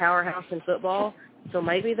they're a powerhouse in football, so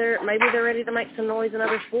maybe they're ready to make some noise in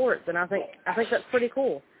other sports, and I think that's pretty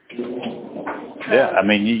cool. Yeah, I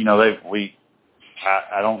mean,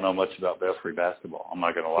 I don't know much about Belfry basketball. I'm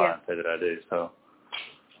not going to lie and say that I do. So.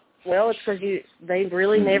 Well, it's because they've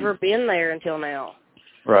really never been there until now.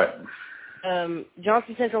 Right.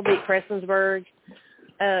 Johnson Central beat Prestonsburg.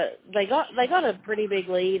 They got a pretty big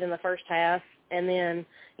lead in the first half, and then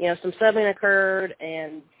some subbing occurred,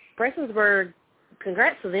 and Prestonsburg,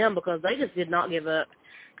 congrats to them because they just did not give up.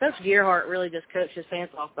 Coach Gearhart really just coached his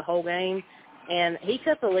pants off the whole game, and he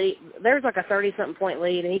cut the lead. There was a 30-something point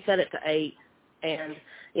lead, and he cut it to 8. And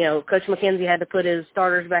Coach McKenzie had to put his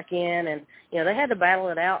starters back in, and they had to battle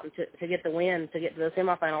it out to get the win to get to the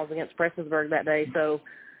semifinals against Prestonsburg that day. So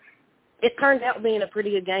it turned out being a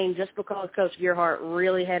pretty good game just because Coach Gearhart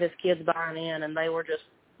really had his kids buying in, and they were just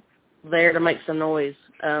there to make some noise.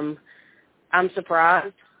 I'm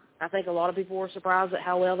surprised. I think a lot of people were surprised at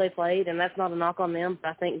how well they played, and that's not a knock on them. But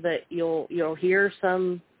I think that you'll hear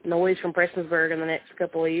some noise from Prestonsburg in the next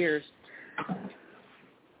couple of years.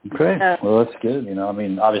 Okay, well that's good. I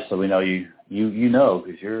mean, obviously we know you know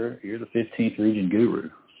because you're the 15th region guru.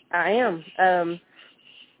 I am.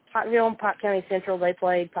 Pikeville and Pike County Central, they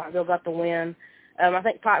played. Pikeville got the win. I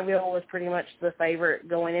think Pikeville was pretty much the favorite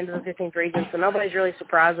going into the 15th region, so nobody's really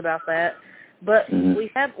surprised about that. But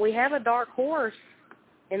we have a dark horse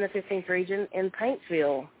in the 15th region in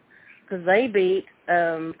Paintsville because they beat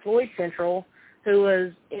Floyd Central, who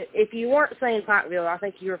was, if you weren't saying Pikeville, I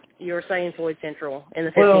think you were saying Floyd Central in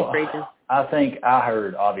the 15th region. I think I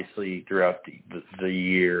heard, obviously, throughout the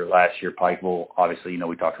year, last year, Pikeville, obviously,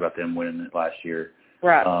 we talked about them winning it last year.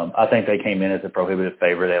 Right. I think they came in as a prohibitive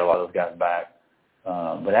favorite. They had a lot of those guys back.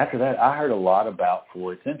 But after that, I heard a lot about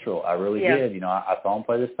Floyd Central. I really did. I saw them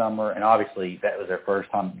play this summer, and obviously that was their first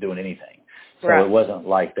time doing anything. So it wasn't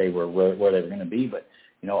like they were where they were going to be. But,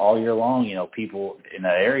 all year long, people in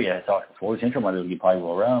that area thought Floyd Central might be able to get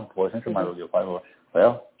Pikeville around. Floyd Central might be able to get Pikeville.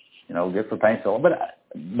 Well, good for Paintsville.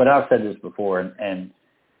 But I've said this before, and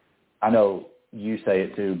I know you say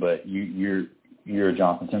it too, but you're a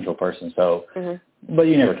Johnson Central person, so but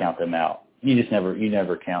you never count them out. You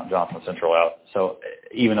never count Johnson Central out. So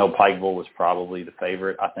even though Pikeville was probably the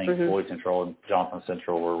favorite, I think Floyd Central and Johnson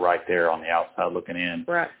Central were right there on the outside looking in.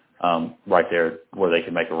 Right. Right there where they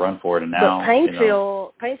could make a run for it. And now, but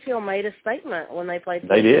Paintsville made a statement when they played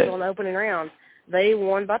Paintsville in the opening round. They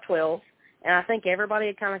won by 12, and I think everybody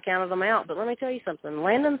had kind of counted them out. But let me tell you something.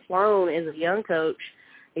 Landon Sloan is a young coach.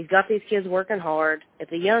 He's got these kids working hard.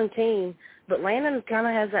 It's a young team, but Landon kind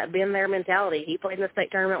of has that been-there mentality. He played in the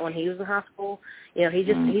state tournament when he was in high school. He's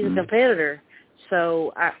a competitor.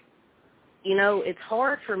 So, it's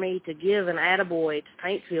hard for me to give an attaboy to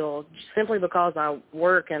Paintsville simply because I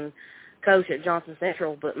work and coach at Johnson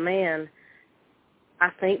Central. But, man,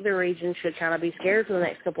 I think the region should kind of be scared for the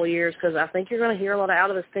next couple of years because I think you're going to hear a lot out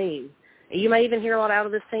of this team. You may even hear a lot out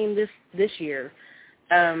of this team this year.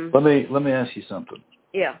 Let me ask you something.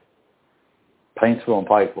 Yeah. Paintsville and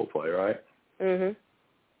Pikeville play, right? Mm-hmm.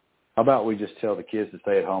 How about we just tell the kids to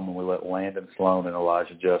stay at home and we let Landon Sloan and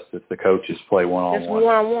Elijah Justice, the coaches, play one-on-one? Just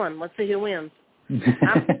one-on-one. Let's see who wins.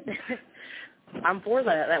 I'm for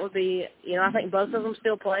that. That would be, I think both of them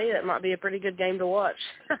still play. That might be a pretty good game to watch.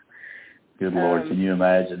 Good Lord, can you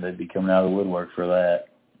imagine? They'd be coming out of the woodwork for that.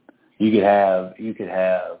 You could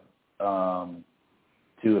have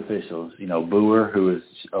two officials, Boer, who is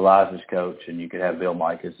Elijah's coach, and you could have Bill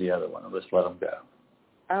Mike as the other one. Let's let them go.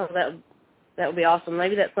 Oh, that would be awesome.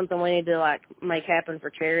 Maybe that's something we need to make happen for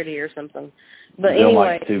charity or something. But Bill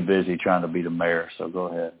anyway, Mike's too busy trying to be the mayor, so go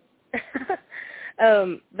ahead.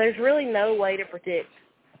 There's really no way to predict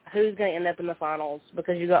who's going to end up in the finals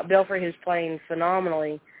because you got Belfry, who's playing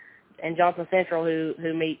phenomenally, and Johnson Central,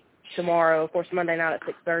 who meet tomorrow, of course, Monday night at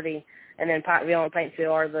 6:30, and then Pikeville and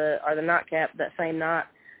Paintsville are the nightcap that same night.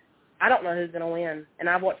 I don't know who's going to win, and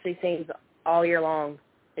I've watched these teams all year long.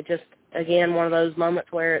 It's just, again, one of those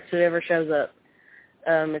moments where it's whoever shows up.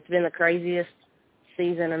 It's been the craziest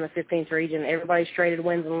season in the 15th region. Everybody's traded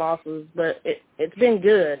wins and losses, but it's been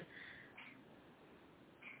good,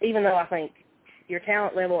 even though I think your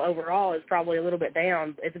talent level overall is probably a little bit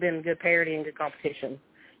down. It's been good parity and good competition.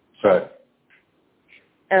 Right.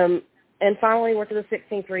 And finally, we're to the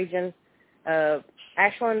 16th region.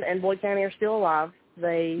 Ashland and Boyd County are still alive.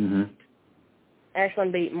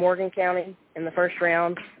 Ashland beat Morgan County in the first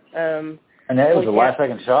round. And that was a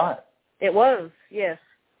last-second shot. It was, yes.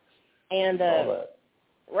 And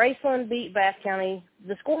Raceland beat Bath County.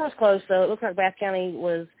 The score was close, though. It looked like Bath County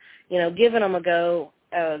was, giving them a go.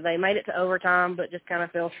 They made it to overtime, but just kind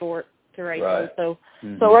of fell short to Raceland. Right. So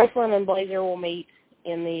Raceland and Blazer will meet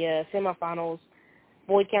in the semifinals.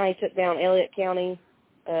 Boyd County took down Elliott County,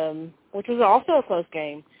 which was also a close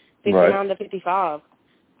game, 59-55.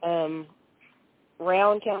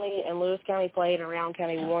 Rowan County and Lewis County played, and Rowan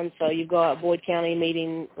County won. So you've got Boyd County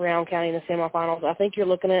meeting Rowan County in the semifinals. I think you're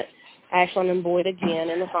looking at Ashland and Boyd again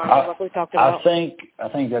in the finals, like we talked about. I think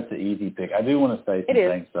that's an easy pick. I do want to say some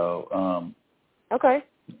things, though. Okay.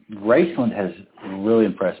 Raceland has really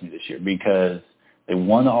impressed me this year because they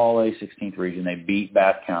won the All-A 16th region. They beat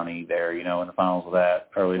Bath County there, in the finals of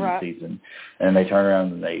that early in the season. And they turned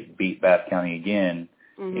around and they beat Bath County again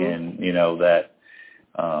in, that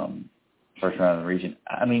first round of the region.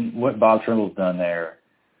 I mean, what Bob Trimble's done there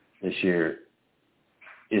this year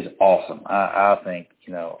is awesome. I think,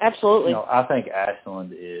 absolutely. I think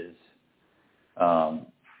Ashland is probably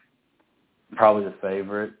the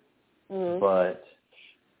favorite, but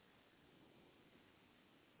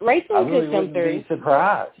Raceland really could come through. Be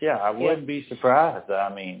surprised. Yeah, I wouldn't be surprised. I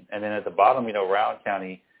mean, and then at the bottom, Rowan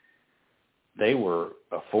County, they were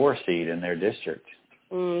a 4 seed in their district.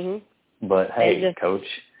 But hey, Coach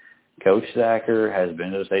Zacher has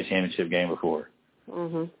been to the state championship game before.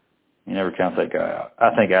 You never count that guy out. I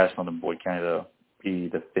think Ashland and Boyd County, though, be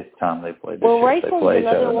the 5th time they played this year. Raceland's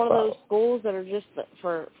another one of those schools that are just,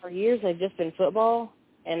 for years, they've just been football,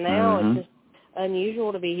 and now it's just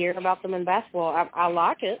unusual to be hearing about them in basketball. I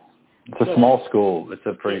like it. It's a small school. It's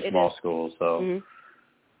a pretty small school, so.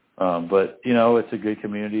 But, it's a good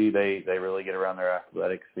community. They really get around their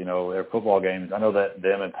athletics, their football games. I know that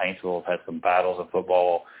them and Paintsville have had some battles in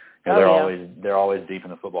football. They're always deep in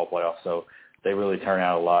the football playoffs, so they really turn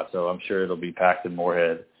out a lot. So I'm sure it'll be packed in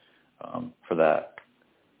Moorhead for that.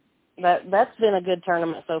 That's been a good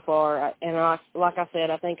tournament so far. And like I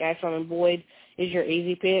said, I think Ashland and Boyd is your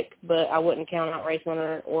easy pick, but I wouldn't count out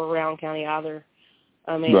Raceland or Rowan County either.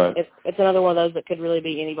 I mean, it's another one of those that could really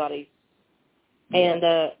be anybody. And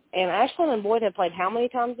Ashland and Boyd have played how many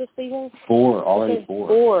times this season? 4, already 4.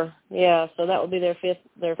 4, yeah. So that would be their fifth.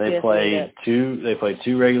 They played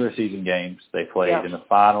 2 regular season games. They played in the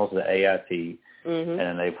finals of the AIT, and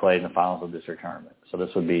then they played in the finals of the district tournament. So this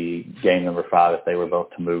would be game number 5 if they were both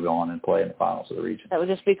to move on and play in the finals of the region. That would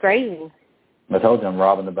just be crazy. I told you I'm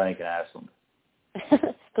robbing the bank in Ashland.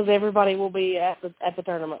 Because everybody will be at the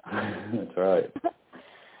tournament. That's right.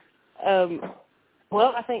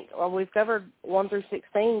 Well, I think we've covered 1 through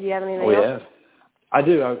 16. Do you have anything else? Have. I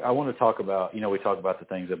do. I want to talk about, we talk about the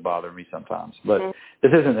things that bother me sometimes. But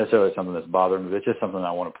this isn't necessarily something that's bothering me. It's just something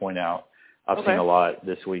I want to point out. I've seen a lot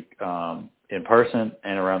this week in person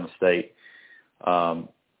and around the state.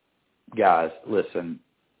 Guys, listen,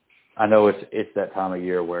 I know it's that time of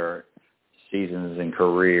year where seasons and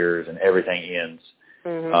careers and everything ends.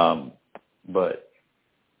 But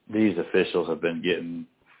these officials have been getting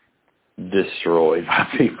destroyed by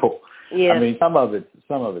people. I mean, some of it's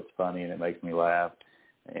funny and it makes me laugh.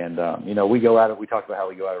 And we talk about how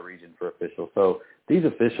we go out of region for officials. So these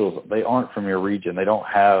officials, they aren't from your region. They don't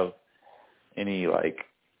have any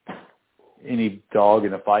dog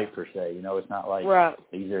in the fight per se. It's not like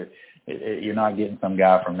these are. You're not getting some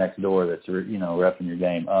guy from next door that's repping your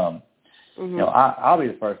game. I'll be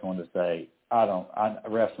the first one to say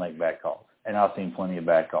refs make bad calls, and I've seen plenty of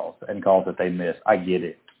bad calls and calls that they miss. I get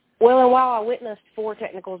it. Well, and while I witnessed 4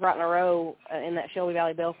 technicals right in a row in that Shelby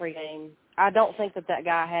Valley Belfry game, I don't think that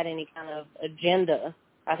guy had any kind of agenda.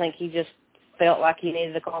 I think he just felt like he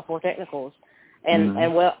needed to call 4 technicals,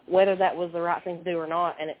 and whether that was the right thing to do or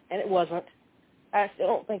not, and it wasn't. I still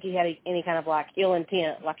don't think he had any kind of ill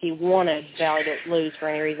intent, like he wanted Valley to lose for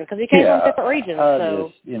any reason, because he came from different regions.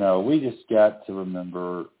 So we just got to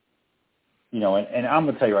remember and I'm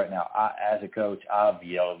going to tell you right now, as a coach, I've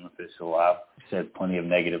yelled at an official. I've said plenty of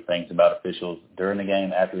negative things about officials during the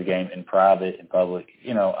game, after the game, in private, in public.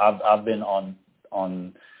 I've been on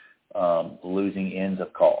losing ends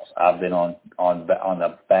of calls. I've been on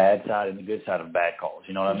the bad side and the good side of bad calls.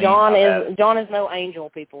 You know what I mean? John is no angel,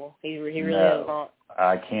 people. He really is not.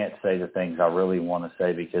 I can't say the things I really want to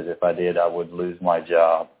say, because if I did, I would lose my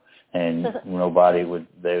job. And nobody would.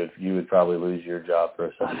 You would probably lose your job for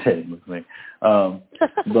associating with me.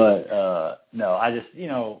 But no, I just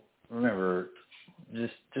remember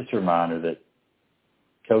just a reminder that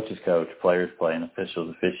coaches coach, players play, and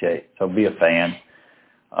officials officiate. So be a fan.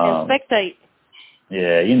 And spectate.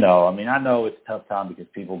 Yeah, I know it's a tough time because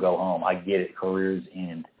people go home. I get it. Careers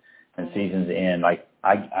end and seasons end. Like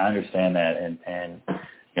I understand that, and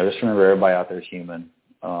just remember everybody out there is human.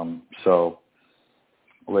 So.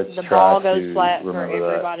 The ball goes flat for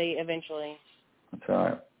everybody eventually. That's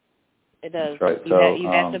right. It does. That's right. You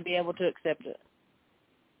have to be able to accept it.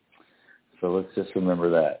 So let's just remember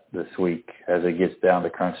that this week as it gets down to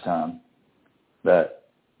crunch time. That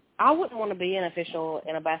I wouldn't want to be an official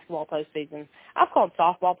in a basketball postseason. I've called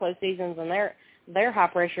softball postseasons, and they're high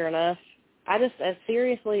pressure enough. I just, as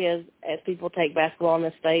seriously as people take basketball in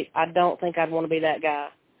this state, I don't think I'd want to be that guy.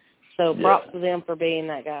 So props to them for being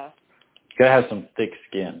that guy. You gotta have some thick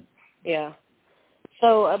skin. Yeah.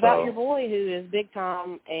 So about your boy who is big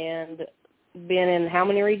time and been in how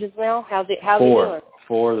many regions now? How's he doing?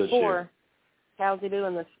 Four this year. How's he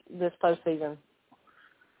doing this postseason?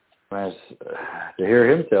 To hear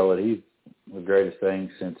him tell it, he's the greatest thing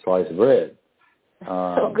since sliced bread.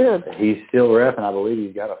 So good. He's still ref, and I believe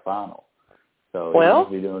he's got a final. So he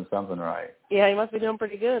must be doing something right. Yeah, he must be doing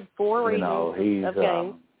pretty good. 4 regions of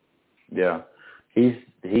games. Yeah.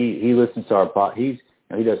 He listens to our pod. He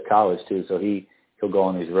does college too, so he'll go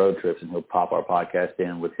on these road trips and he'll pop our podcast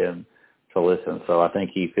in with him to listen. So I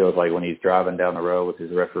think he feels like when he's driving down the road with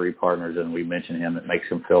his referee partners and we mention him, it makes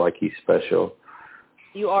him feel like he's special.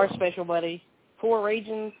 You are special, buddy. 4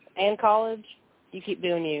 regions and college. You keep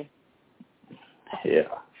doing you. Yeah,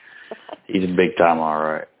 he's a big time, all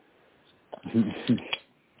right.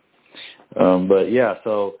 But yeah,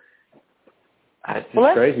 so. It's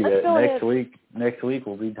just crazy that next week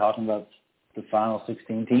we'll be talking about the final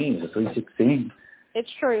 16 teams, the Sweet 16. It's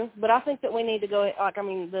true, but I think that we need to go.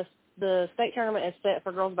 The state tournament is set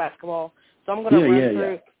for girls basketball, so I'm going to run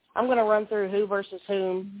through. I'm going to run through who versus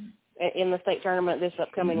whom in the state tournament this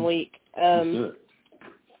upcoming week. I'll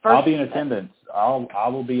be in attendance. I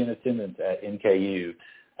will be in attendance at NKU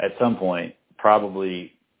at some point.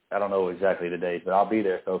 Probably, I don't know exactly the date, but I'll be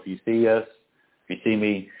there. So if you see us, if you see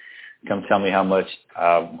me, come tell me how much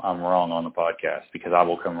I'm wrong on the podcast, because I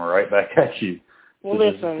will come right back at you. Well,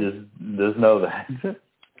 listen. Just know that.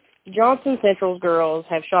 Johnson Central's girls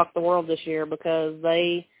have shocked the world this year because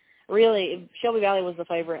they really, Shelby Valley was the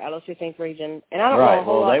favorite out of the 15th region. And I don't know a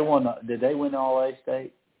whole lot. They won. Did they win All A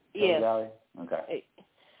State? Yeah. Valley? Okay.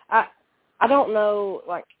 I don't know,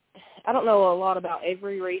 I don't know a lot about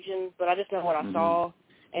every region, but I just know what I saw.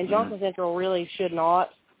 And Johnson Central really should not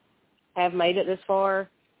have made it this far.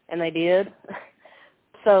 And they did.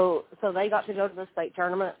 So they got to go to the state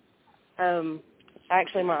tournament.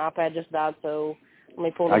 Actually, my iPad just died, so let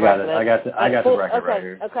me pull the bracket up. I got the bracket right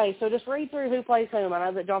here. Okay, so just read through who plays whom. I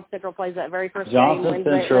know that Johnson Central plays that very first game. Johnson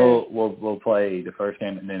Central will play the first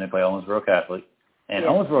game, and then they play Owensboro Catholic. And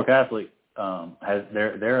Owensboro Catholic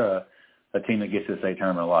they're a team that gets to the state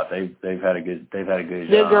tournament a lot. They've had a good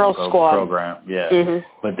girls squad program. Yeah.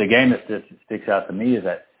 But the game that sticks out to me is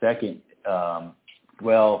that second.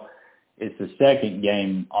 It's the second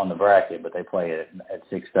game on the bracket, but they play it at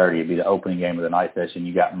 6:30. It'd be the opening game of the night session.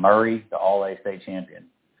 You got Murray, the All-A state champion,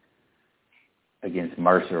 against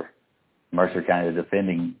Mercer. Mercer kind of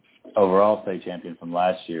defending overall state champion from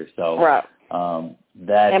last year. So right.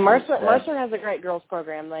 Mercer has a great girls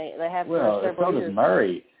program. They have so does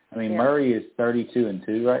Murray. I mean, Murray is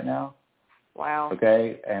 32-2 right now. Wow.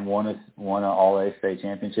 Okay, and won an All-A state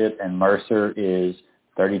championship, and Mercer is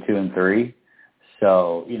 32-3.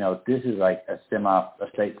 So, this is like a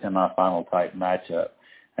state semifinal type matchup,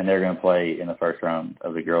 and they're going to play in the first round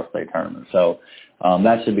of the girls' state tournament. So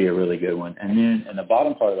that should be a really good one. And then in the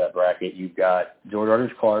bottom part of that bracket, you've got George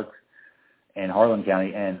Rogers Clark and Harlan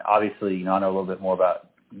County, and obviously, I know a little bit more about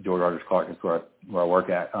George Rogers Clark. That's where I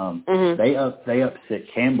work at. They upset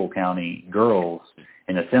Campbell County girls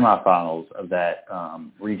in the semifinals of that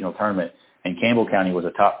regional tournament. And Campbell County was a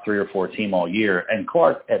top 3 or 4 team all year. And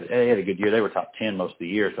Clark had a good year. They were top 10 most of the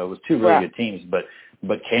year. So it was two really good teams. But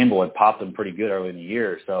Campbell had popped them pretty good early in the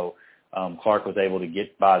year. So Clark was able to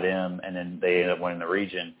get by them, and then they ended up winning the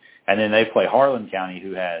region. And then they play Harlan County,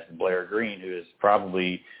 who has Blair Green, who is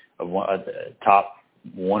probably a top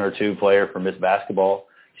 1 or 2 player for Miss Basketball.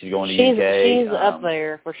 She's going to UK. She's up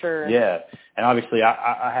there for sure. Yeah, and obviously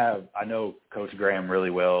I know Coach Graham really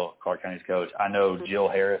well, Clark County's coach. I know Jill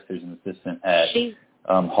Harris, who's an assistant at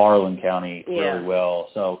Harlan County, really well.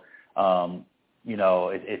 So,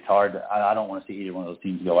 it's hard. I don't want to see either one of those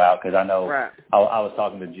teams go out because I know I was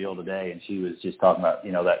talking to Jill today, and she was just talking about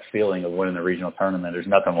that feeling of winning the regional tournament. There's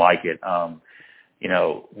nothing like it.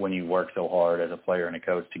 When you work so hard as a player and a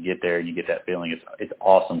coach to get there, and you get that feeling. It's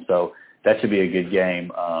awesome. So that should be a good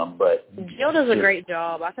game. But Jill does a great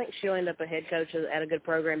job. I think she'll end up a head coach at a good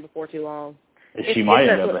program before too long. She might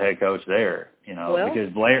end up a head coach there, because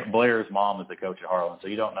Blair's mom is the coach at Harlan, so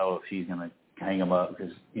you don't know if she's going to hang them up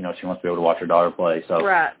because, she wants to be able to watch her daughter play. So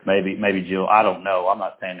maybe Jill, I don't know. I'm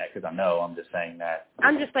not saying that because I know. I'm just saying that.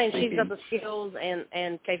 I'm just saying she's got the skills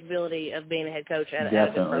and capability of being a head coach at a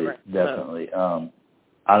good program. Definitely.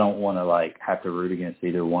 I don't want to have to root against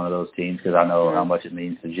either one of those teams because I know how much it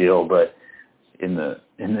means to Jill, but in the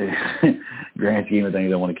grand scheme of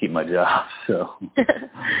things, I want to keep my job. So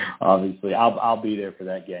obviously, I'll be there for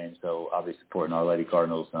that game. So I'll be supporting Our Lady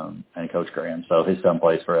Cardinals and Coach Graham. So his son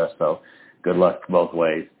plays for us. So good luck both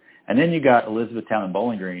ways. And then you got Elizabethtown and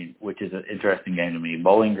Bowling Green, which is an interesting game to me.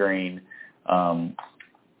 Bowling Green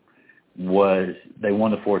they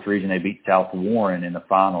won the 4th region. They beat South Warren in the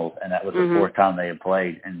finals, and that was the 4th time they had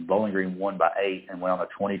played. And Bowling Green won by 8 and went on a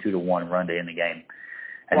 22-1 run to end the game.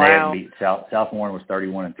 And they had beat South Warren was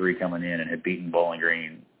 31-3 coming in and had beaten Bowling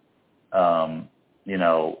Green,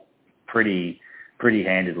 pretty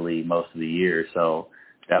handedly most of the year. So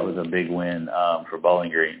that was a big win for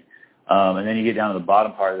Bowling Green. And then you get down to the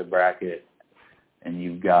bottom part of the bracket, and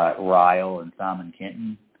you've got Ryle and Simon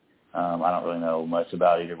Kenton. I don't really know much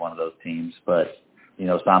about either one of those teams, but,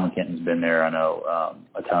 Simon Kenton's been there, I know,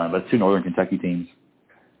 a ton. But 2 Northern Kentucky teams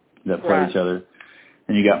that play each other.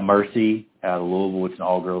 And you got Mercy out of Louisville, which is an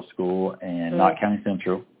all-girls school, and Knott County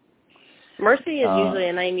Central. Mercy is usually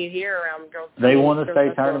a name you hear around girls. They won the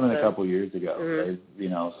state tournament a couple years ago. They,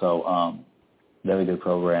 they're a good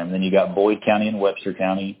program. And then you got Boyd County and Webster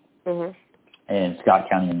County, and Scott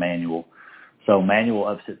County and Manual. So Manual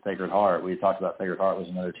upset Sacred Heart. We talked about Sacred Heart was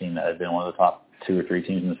another team that had been one of the top 2 or 3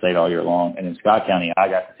 teams in the state all year long. And in Scott County, I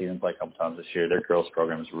got to see them play a couple times this year. Their girls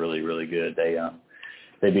program is really, really good.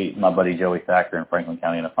 They beat my buddy Joey Thacker in Franklin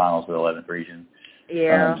County in the finals of the 11th region.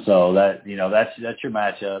 Yeah. So that that's your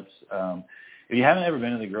matchups. If you haven't ever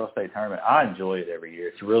been to the girls' state tournament, I enjoy it every year.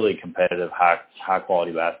 It's really competitive, high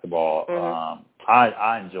quality basketball.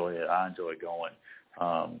 I enjoy it. I enjoy going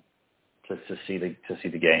to see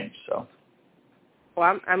the games. So.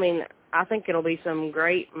 Well, I think it'll be some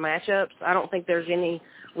great matchups. I don't think there's any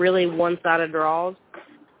really one-sided draws.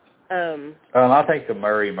 I think the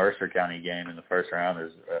Murray-Mercer County game in the first round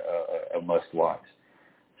is a must-watch.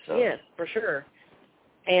 So. Yes, for sure.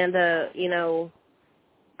 And,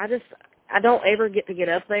 I don't ever get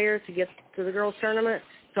up there to get to the girls' tournament,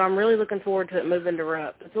 so I'm really looking forward to it moving to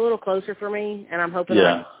Rupp. It's a little closer for me, and I'm hoping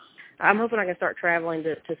I can start traveling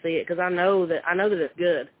to see it because I know that it's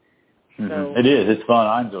good. So, it is. It's fun.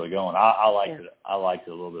 I enjoy going. I liked it. I liked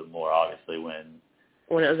it a little bit more, obviously, when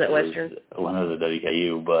it was at Western. When it was at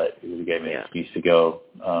WKU, but it gave me an excuse to go.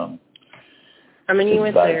 You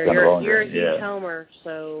went there. You're a huge homer,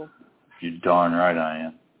 so. You're darn right I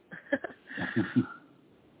am.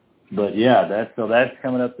 But that's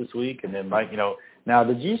coming up this week, and then Mike, now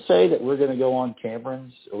did you say that we're going to go on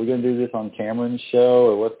Cameron's? Are we going to do this on Cameron's show,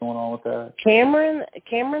 or what's going on with that? Cameron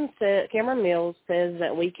Mills says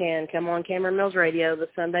that we can come on Cameron Mills Radio the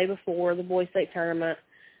Sunday before the boys' state tournament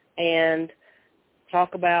and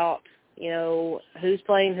talk about, who's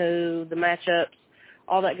playing who, the matchups,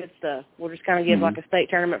 all that good stuff. We'll just kind of give like a state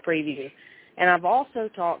tournament preview. And I've also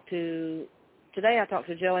today I talked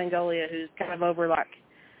to Joe Angolia, who's kind of over like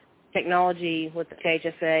technology with the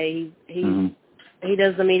KHSA. He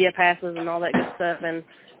does the media passes and all that good stuff. And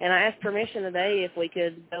I asked permission today if we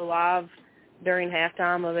could go live during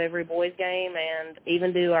halftime of every boys game and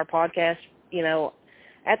even do our podcast,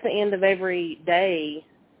 at the end of every day.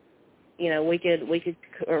 We could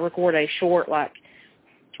record a short, like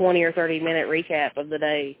 20 or 30 minute recap of the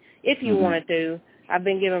day if you wanted to. I've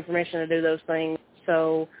been given permission to do those things,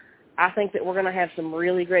 so I think that we're going to have some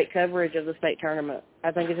really great coverage of the state tournament.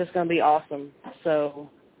 I think it's just going to be awesome. So.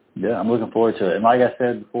 Yeah, I'm looking forward to it. And like I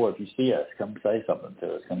said before, if you see us, come say something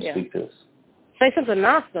to us. Come speak to us. Say something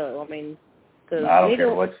nice, though. I don't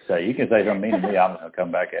care what you say. You can say something mean to me. I'm just going to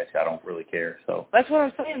come back at you. I don't really care. So that's what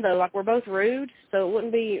I'm saying, though. Like, we're both rude, so it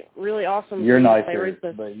wouldn't be really awesome. You're nicer,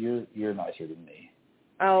 but you're nicer than me.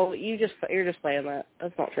 Oh, you're just saying that.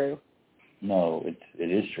 That's not true. No,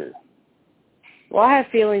 it is true. Well, I have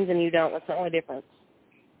feelings and you don't. That's the only difference.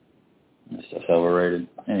 This stuff's overrated.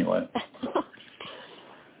 Anyway.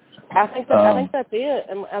 I think that's it.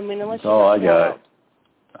 I mean, unless that's all I got.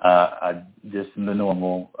 I just the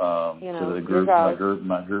normal to the group,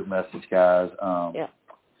 my group message guys.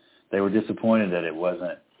 They were disappointed that it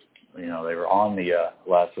wasn't. They were on the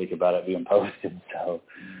last week about it being posted. So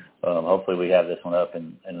hopefully we have this one up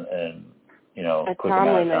and a quick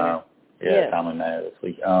timely amount of time. manner. Timely manner this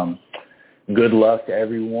week. Good luck to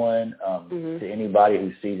everyone. To anybody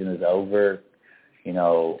whose season is over,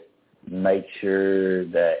 make sure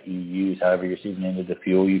that you use however your season ended to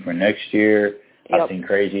fuel you for next year. I've seen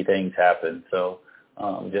crazy things happen. So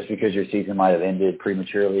just because your season might have ended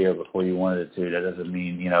prematurely or before you wanted it to, that doesn't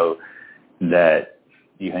mean, that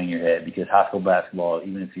you hang your head. Because high school basketball,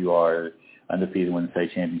 even if you are undefeated, win the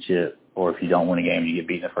state championship, or if you don't win a game, you get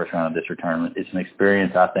beat in the first round of district tournament, it's an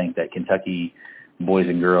experience, I think, that Kentucky boys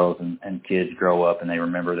and girls and kids grow up and they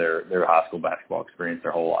remember their high school basketball experience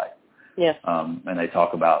their whole life. Yes. And they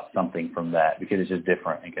talk about something from that because it's just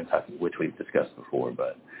different in Kentucky, which we've discussed before.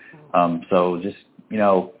 But so just,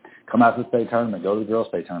 come out to the state tournament, go to the girls'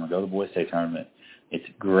 state tournament, go to the boys' state tournament. It's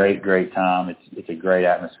a great, great time. It's a great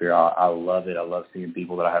atmosphere. I love it. I love seeing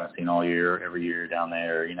people that I haven't seen all year, every year down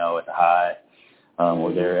there, at the high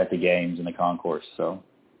or there at the games in the concourse. So.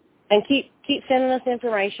 And keep sending us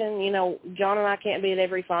information. John and I can't be at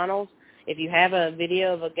every finals. If you have a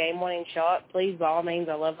video of a game-winning shot, please, by all means,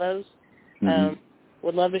 I love those.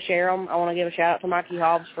 Would love to share them. I want to give a shout-out to Mikey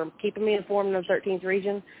Hobbs for keeping me informed of the 13th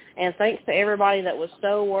region. And thanks to everybody that was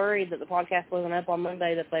so worried that the podcast wasn't up on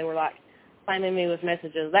Monday that they were, spamming me with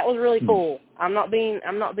messages. That was really cool. I'm not being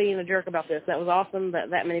a jerk about this. That was awesome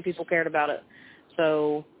that many people cared about it.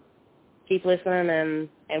 So keep listening,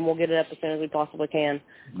 and we'll get it up as soon as we possibly can.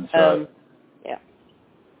 That's right. Yeah.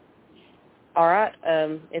 All right.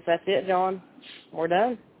 If that's it, John, we're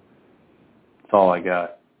done. That's all I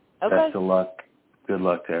got. Okay. Best of luck. Good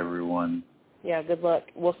luck to everyone. Yeah, good luck.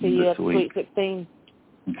 We'll see you at Sweet 16.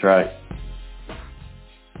 That's right.